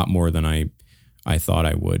know, a lot more than I thought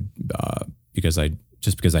I would, because I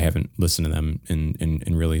haven't listened to them in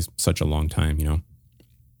really such a long time, you know?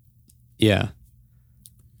 Yeah.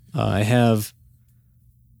 I have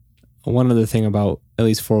one other thing about at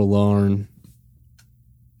least Forlorn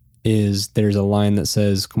is there's a line that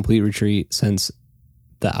says complete retreat since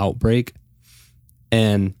the outbreak.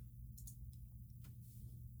 And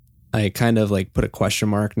I kind of like put a question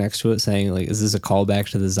mark next to it saying like, is this a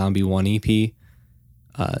callback to the Zombie 1 EP?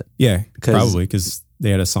 Yeah, probably because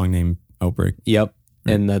they had a song named Outbreak. Yep.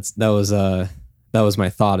 Right. And that was my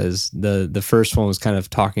thought is the first one was kind of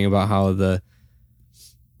talking about how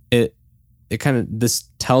it kind of, this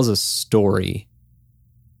tells a story,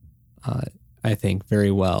 I think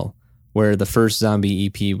very well, where the first Zombie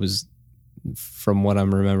EP was, from what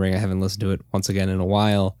I'm remembering, I haven't listened to it once again in a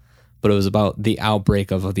while, but it was about the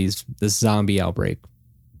outbreak of this zombie outbreak.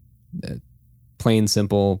 Plain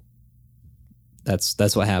simple.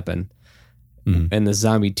 That's what happened. Mm-hmm. And the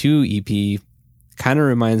Zombie 2 EP kind of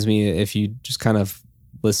reminds me, if you just kind of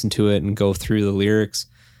listen to it and go through the lyrics,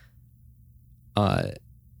 the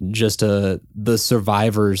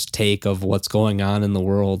survivor's take of what's going on in the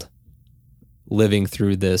world, living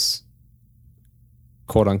through this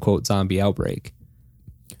quote unquote zombie outbreak.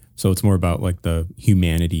 So it's more about like the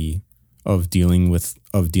humanity of dealing with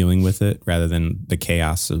it rather than the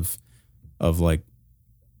chaos of like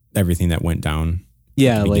everything that went down.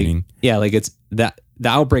 Yeah, like it's that the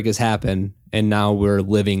outbreak has happened and now we're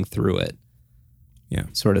living through it. Yeah,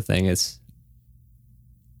 sort of thing. It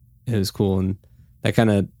was cool, and that kind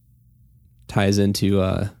of ties into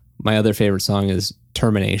my other favorite song is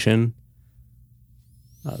Termination.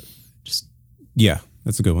 Yeah,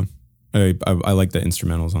 that's a good one. I like the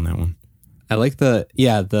instrumentals on that one. I like the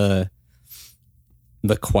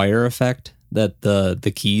choir effect that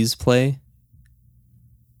the keys play.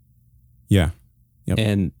 Yeah. Yep.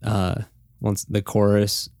 And once the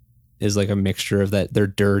chorus is like a mixture of that, they're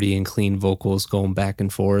dirty and clean vocals going back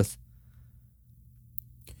and forth.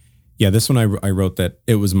 Yeah, this one I wrote that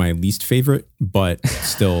it was my least favorite, but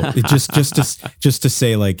still, it just to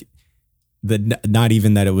say like that, not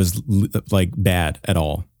even that it was like bad at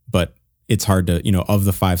all, but it's hard to, you know, of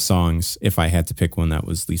the 5 songs, if I had to pick one that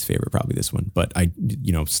was least favorite, probably this one. But I,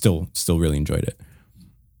 you know, still really enjoyed it.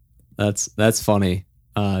 That's funny.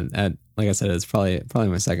 And like I said, it's probably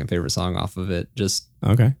my second favorite song off of it. Just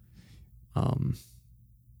okay.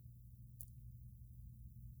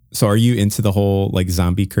 So are you into the whole like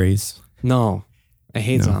zombie craze? No, I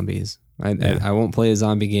hate zombies. I won't play a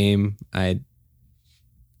zombie game. I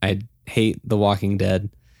hate The Walking Dead.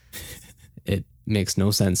 It makes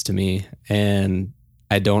no sense to me, and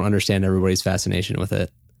I don't understand everybody's fascination with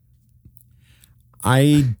it.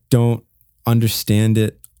 I don't understand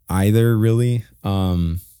it either, really.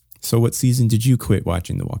 So what season did you quit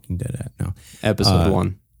watching The Walking Dead at now? Episode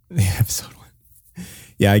 1. Yeah, episode 1.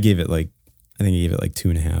 Yeah, I think I gave it like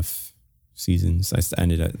 2.5 seasons. I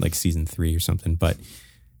ended at like season 3 or something. But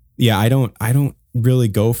yeah, I don't really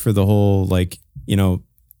go for the whole like, you know,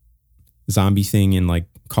 zombie thing in like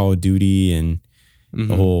Call of Duty and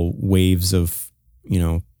the whole waves of, you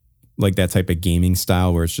know, like that type of gaming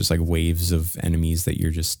style where it's just like waves of enemies that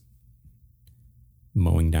you're just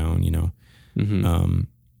mowing down, you know. Mm-hmm.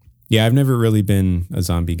 Yeah, I've never really been a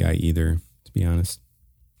zombie guy either, to be honest.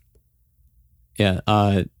 Yeah,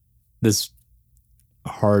 this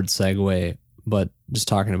hard segue, but just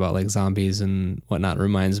talking about like zombies and whatnot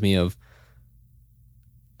reminds me of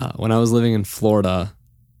when I was living in Florida.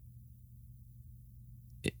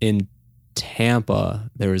 In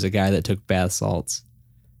Tampa, there was a guy that took bath salts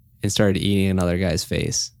and started eating another guy's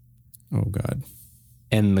face. Oh God.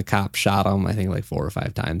 And the cop shot him, I think like 4 or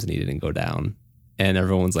 5 times, and he didn't go down. and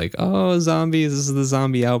everyone's like, "Oh, zombies! This is the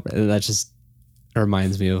zombie outbreak," and that just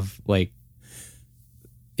reminds me of like,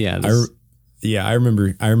 yeah, I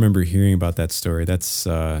remember hearing about that story. That's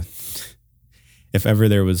if ever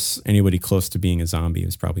there was anybody close to being a zombie, it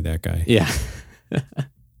was probably that guy. Yeah.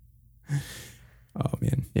 Oh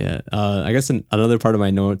man. Yeah. I guess another part of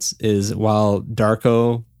my notes is while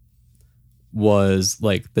Darko was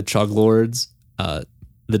like the Chug Lords, the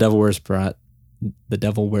Devil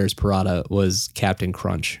Wears Prada was Captain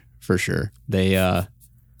Crunch for sure. They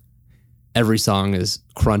every song is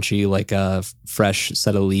crunchy like a fresh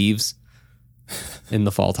set of leaves in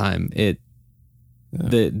the fall time. I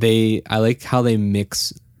like how they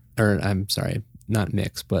mix, or I'm sorry, not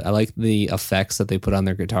mix, but I like the effects that they put on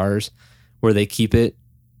their guitars where they keep it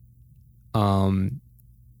into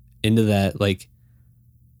that like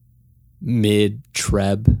mid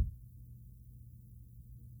treb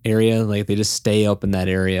area. Like they just stay up in that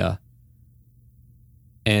area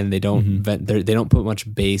and they don't they don't put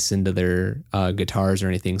much bass into their guitars or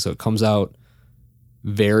anything. So it comes out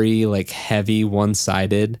very like heavy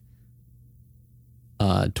one-sided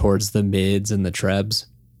towards the mids and the trebs.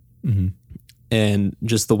 And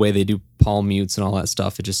just the way they do palm mutes and all that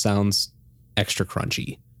stuff, it just sounds extra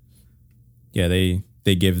crunchy. Yeah, they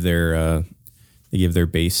give their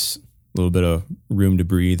bass a little bit of room to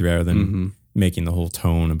breathe rather than making the whole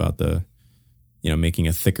tone about the, making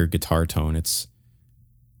a thicker guitar tone.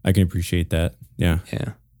 I can appreciate that. Yeah.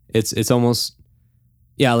 Yeah. It's almost,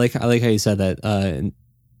 yeah, I like how you said that.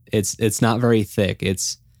 It's not very thick.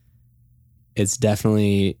 It's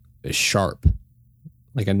definitely sharp,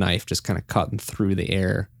 like a knife just kind of cutting through the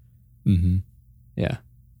air. Yeah.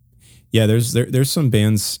 Yeah. There's some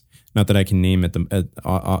bands, not that I can name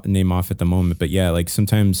name off at the moment, but yeah, like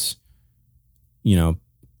sometimes, a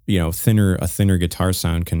thinner guitar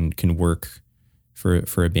sound can work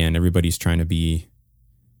for a band. Everybody's trying to be,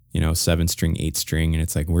 7-string, 8-string, and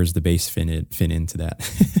it's like, where's the bass fit into that?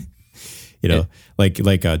 Like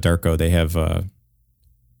Darko, they have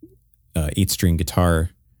 8-string guitar.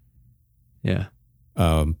 Yeah.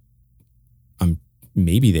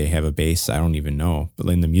 Maybe they have a bass. I don't even know. But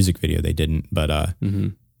in the music video, they didn't. But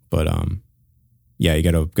yeah, you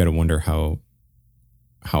gotta wonder how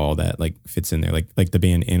all that like fits in there. Like the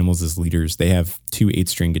band Animals as Leaders, they have 2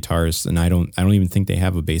 8-string guitars, and I don't even think they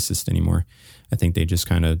have a bassist anymore. I think they just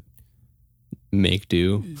kind of make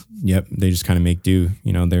do. Yep, they just kind of make do.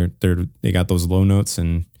 They got those low notes,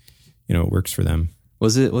 and it works for them.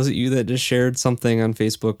 Was it you that just shared something on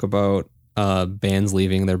Facebook about bands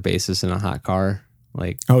leaving their bassist in a hot car?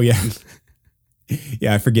 Like, oh yeah,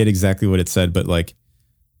 yeah. I forget exactly what it said, but like,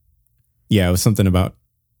 yeah, it was something about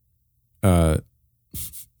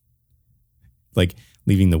like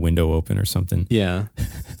leaving the window open or something. Yeah,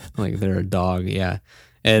 like they're a dog. Yeah,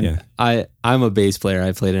 and yeah. I'm a bass player.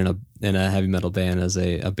 I played in a heavy metal band as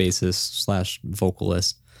a bassist /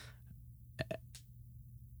 vocalist,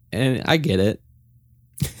 and I get it.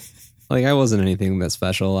 Like I wasn't anything that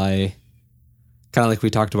special. I kind of like we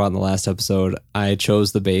talked about in the last episode, I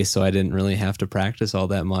chose the bass, so I didn't really have to practice all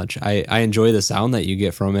that much. I enjoy the sound that you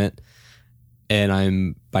get from it, and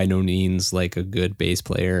I'm by no means like a good bass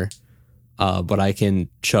player, but I can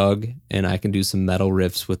chug and I can do some metal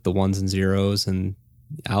riffs with the ones and zeros, and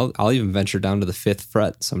I'll even venture down to the 5th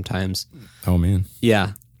fret sometimes. Oh man,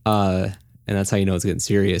 yeah, and that's how you know it's getting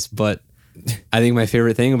serious. But I think my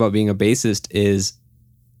favorite thing about being a bassist is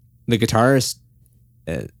the guitarist.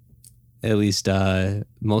 At least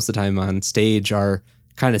most of the time on stage, are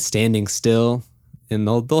kind of standing still, and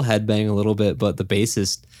they'll headbang a little bit, but the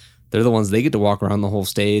bassist, they're the ones, they get to walk around the whole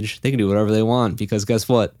stage. They can do whatever they want, because guess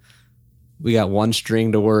what? We got one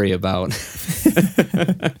string to worry about.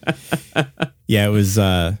 Yeah, it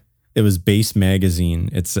was Bass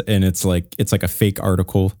Magazine. It's like a fake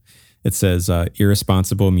article. It says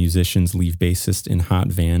irresponsible musicians leave bassist in hot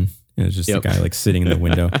van. And it's just a guy like sitting in the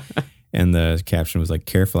window. And the caption was like,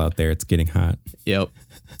 "Careful out there, it's getting hot." Yep.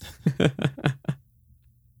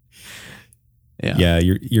 Yeah,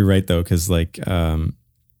 you're right though, because like, like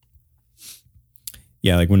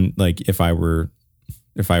when like if I were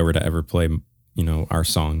to ever play, our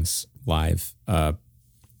songs live,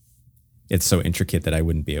 it's so intricate that I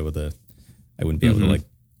wouldn't be able to like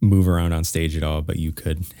move around on stage at all, but you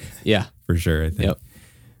could. Yeah, for sure. I think.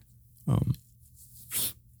 Yep.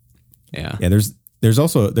 Yeah. There's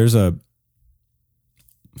a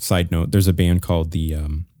side note. There's a band called the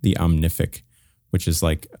Omnific, which is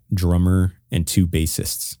like drummer and 2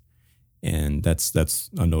 bassists, and that's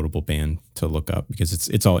a notable band to look up because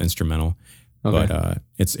it's all instrumental. Okay. But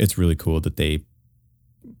it's really cool that they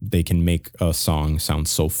they can make a song sound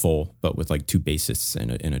so full, but with like two bassists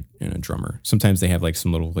and a drummer. Sometimes they have like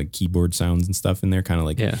some little like keyboard sounds and stuff in there, kind of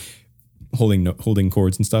like holding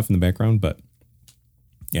chords and stuff in the background. But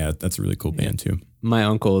yeah, that's a really cool band too. My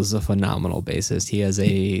uncle is a phenomenal bassist. He has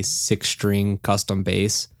a 6-string custom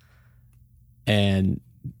bass, and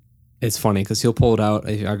it's funny because he'll pull it out.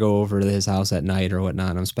 I go over to his house at night or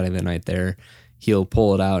whatnot, and I'm spending the night there. He'll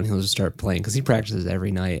pull it out and he'll just start playing because he practices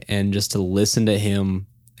every night. And just to listen to him,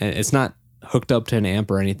 and it's not hooked up to an amp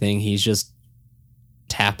or anything. He's just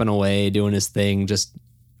tapping away, doing his thing, just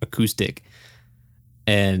acoustic.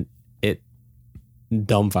 And it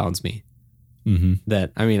dumbfounds me. Mm-hmm.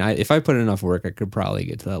 That, I mean, if I put in enough work, I could probably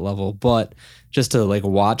get to that level. But just to like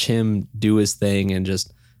watch him do his thing and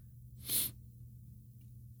just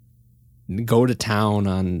go to town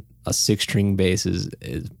on a 6-string bass is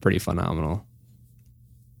pretty phenomenal.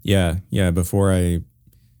 Yeah. Before I,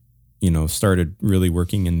 started really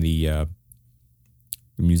working in the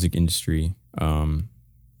music industry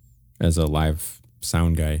as a live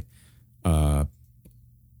sound guy, some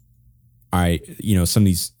of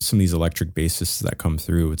these electric bassists that come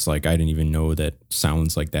through, it's like I didn't even know that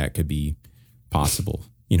sounds like that could be possible,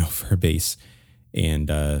 for a bass. And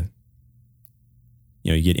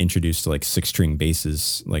you get introduced to like 6-string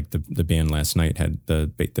basses. Like the band last night had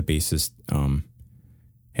the bassist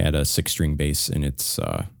had a 6-string bass, and it's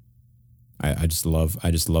I just love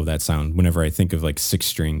that sound. Whenever I think of like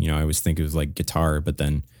 6-string, I always think of like guitar, but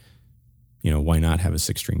then why not have a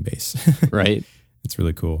 6-string bass? Right. It's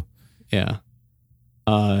really cool. Yeah.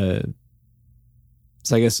 So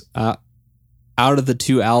I guess out of the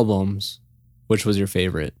 2 albums, which was your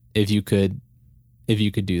favorite? If you could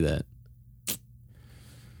do that.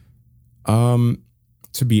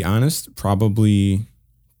 To be honest, probably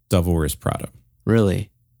Devil Wears Prada. Really?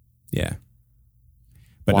 Yeah.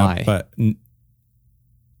 But why?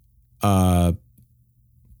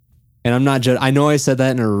 And I'm not I know I said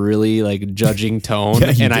that in a really like judging tone,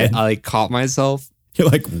 and I like caught myself. You're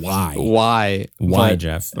like, why? Why, but,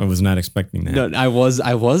 Jeff? I was not expecting that. No, I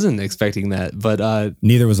wasn't expecting that, but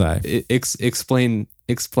neither was I. Explain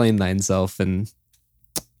thyself. And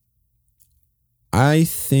I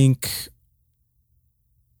think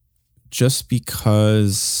just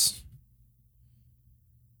because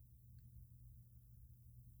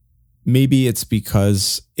maybe it's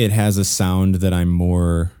because it has a sound that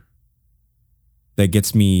that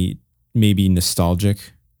gets me maybe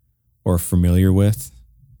nostalgic or familiar with,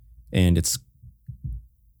 and it's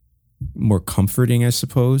more comforting, I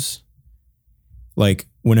suppose. Like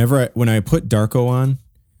when I put Darko on,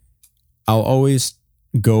 I'll always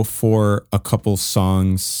go for a couple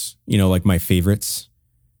songs, like my favorites,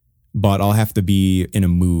 but I'll have to be in a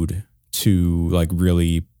mood to like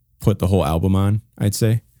really put the whole album on, I'd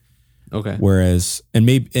say. Okay. Whereas,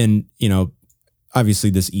 obviously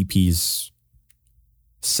this EP's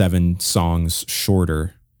 7 songs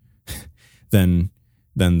shorter than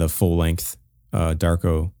the full length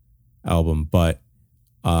Darko album, but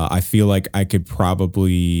I feel like I could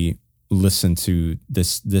probably listen to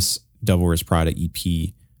this Devil Wears Prada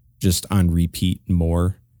EP just on repeat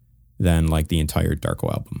more than like the entire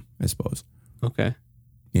Darko album, I suppose. Okay.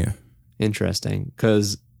 Yeah. Interesting.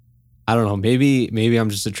 Because I don't know, maybe I'm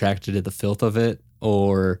just attracted to the filth of it,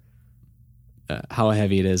 or how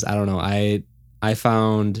heavy it is. I don't know. I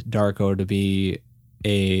found Darko to be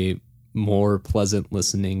a more pleasant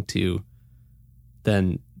listening to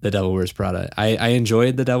than the Devil Wears Prada. I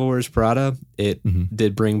enjoyed the Devil Wears Prada. It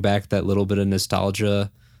did bring back that little bit of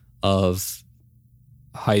nostalgia of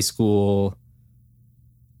high school,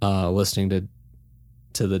 listening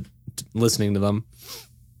to them.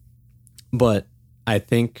 But I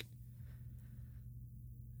think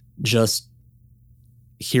just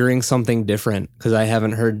hearing something different, because I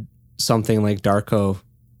haven't heard something like Darko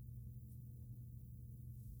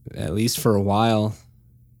at least for a while.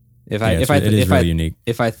 It is really unique.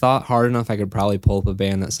 If I thought hard enough, I could probably pull up a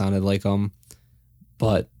band that sounded like them.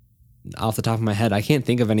 But off the top of my head, I can't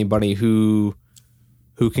think of anybody who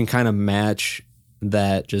can kind of match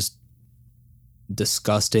that just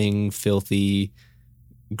disgusting, filthy,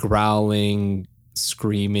 growling,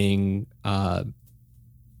 screaming,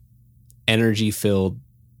 energy-filled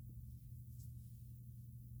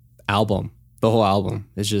album. The whole album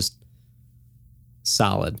is just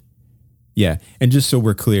solid. Yeah. And just so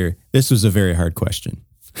we're clear, this was a very hard question.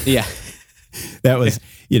 Yeah. That was,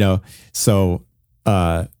 so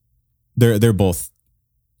they're both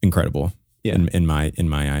incredible in my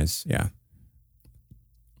eyes. Yeah.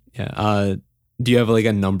 Yeah. Do you have like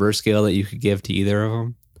a number scale that you could give to either of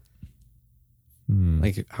them?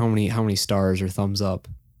 Like how many stars or thumbs up?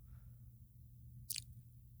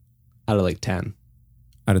 out of like 10.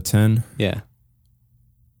 Out of 10? Yeah.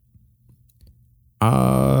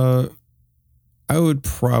 I would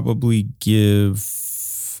probably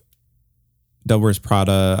give Devil Wears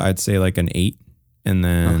Prada, I'd say like an 8. And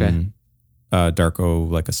then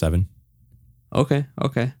Darko like a 7. Okay.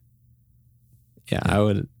 Yeah, I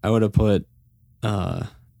would have put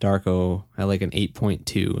Darko at like an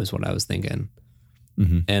 8.2 is what I was thinking.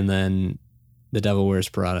 Mm-hmm. And then the Devil Wears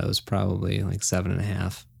Prada was probably like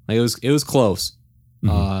 7.5. Like it was close.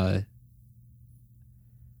 Mm-hmm.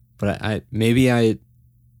 But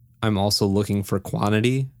I'm also looking for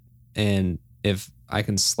quantity, and if I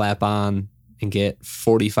can slap on and get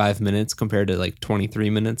 45 minutes compared to like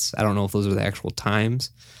 23 minutes, I don't know if those are the actual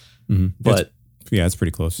times, but it's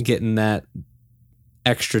pretty close. Getting that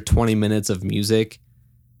extra 20 minutes of music,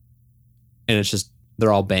 and it's just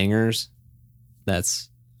they're all bangers.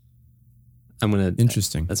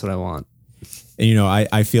 Interesting. That's what I want. And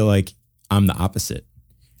I feel like I'm the opposite.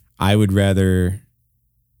 I would rather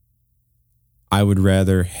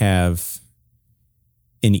have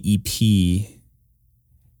an EP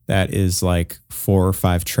that is like 4 or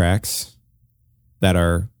 5 tracks that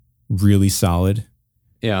are really solid.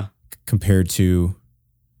 Yeah. Compared to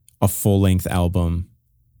a full-length album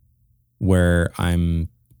where I'm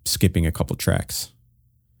skipping a couple tracks.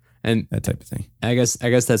 And that type of thing. I guess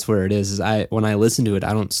that's where it is when I listen to it,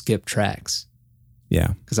 I don't skip tracks.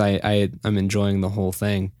 Yeah. Because I'm enjoying the whole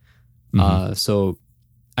thing. Mm-hmm. So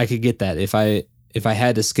I could get that. If I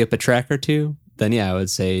had to skip a track or two, then yeah, I would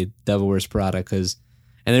say Devil Wears Prada.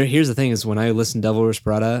 Here's the thing is when I listen to Devil Wears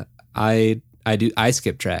Prada, I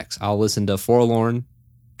skip tracks. I'll listen to Forlorn,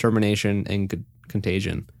 Termination, and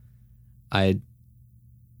Contagion.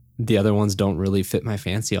 The other ones don't really fit my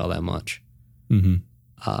fancy all that much. Mm-hmm.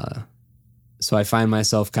 So I find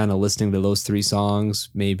myself kind of listening to those 3 songs.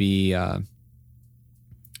 Maybe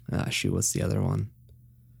what's the other one?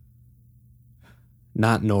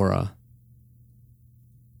 Not Nora.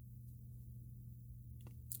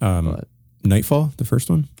 Nightfall, the first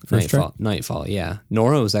one? Nightfall, yeah.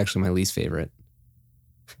 Nora was actually my least favorite.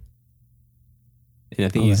 And I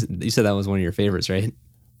think you said that was one of your favorites, right?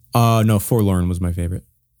 No, Forlorn was my favorite.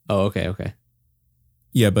 Oh, okay.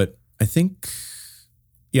 Yeah, but I think,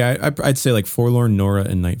 I'd say like Forlorn, Nora,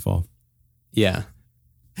 and Nightfall. Yeah.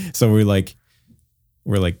 So we like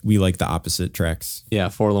the opposite tracks. Yeah,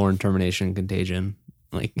 Forlorn, Termination, Contagion.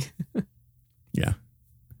 Like, yeah.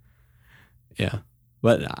 Yeah.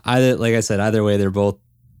 But either way, they're both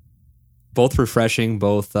refreshing,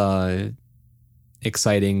 both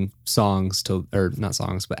exciting albums to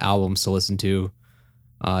listen to.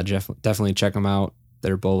 Definitely check them out.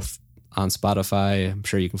 They're both on Spotify. I'm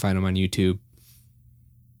sure you can find them on YouTube.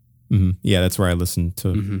 Mm-hmm. Yeah, that's where I listen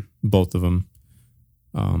to both of them.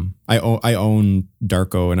 I own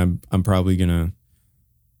Darko, and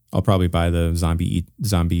I'll probably buy the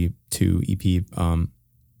Zombie 2 EP.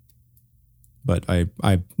 But I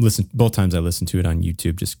listened both times. I listened to it on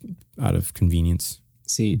YouTube just out of convenience.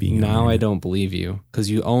 See, now I don't believe you because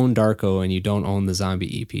you own Darko and you don't own the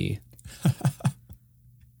Zombie EP.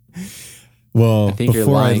 Well, I think you're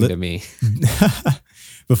lying to me.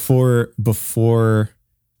 before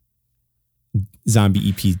Zombie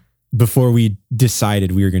EP, before we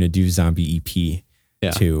decided we were going to do Zombie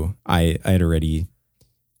EP 2, I had already.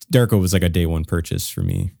 Darko was like a day one purchase for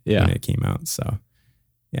me when it came out. So,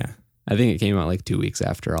 yeah. I think it came out like 2 weeks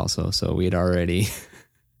after also. So we had already.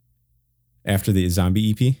 After the Zombie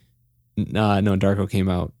EP? No, Darko came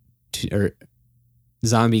out,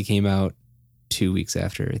 Zombie came out 2 weeks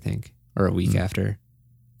after, I think, or a week after.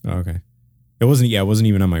 Oh, okay. It wasn't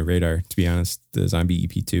even on my radar, to be honest, the Zombie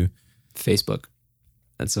EP 2. Facebook.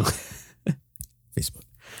 That's what Facebook.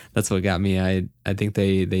 That's what got me. I think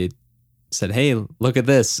they said, "Hey, look at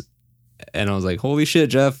this." And I was like, "Holy shit,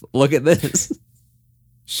 Jeff, look at this."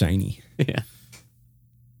 Shiny. Yeah.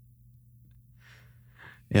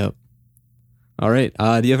 Yep. All right.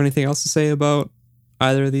 Do you have anything else to say about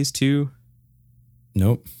either of these two?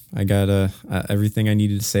 Nope. I got everything I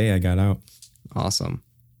needed to say. I got out. Awesome.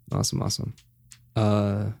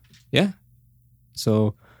 Yeah.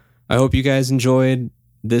 So I hope you guys enjoyed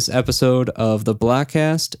this episode of the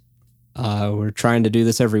Blockcast. We're trying to do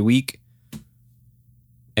this every week,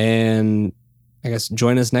 and I guess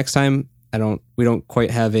join us next time. We don't quite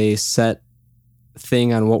have a set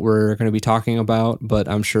thing on what we're going to be talking about, but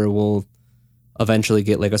I'm sure we'll eventually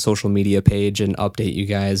get like a social media page and update you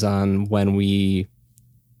guys on when we,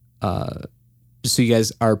 just so you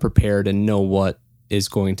guys are prepared and know what is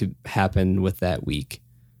going to happen with that week.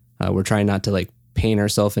 We're trying not to like paint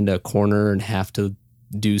ourselves into a corner and have to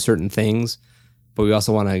do certain things. but we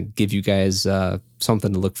also want to give you guys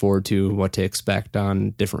something to look forward to, what to expect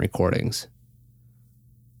on different recordings.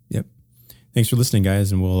 Yep. Thanks for listening,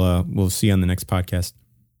 guys, and we'll see you on the next podcast.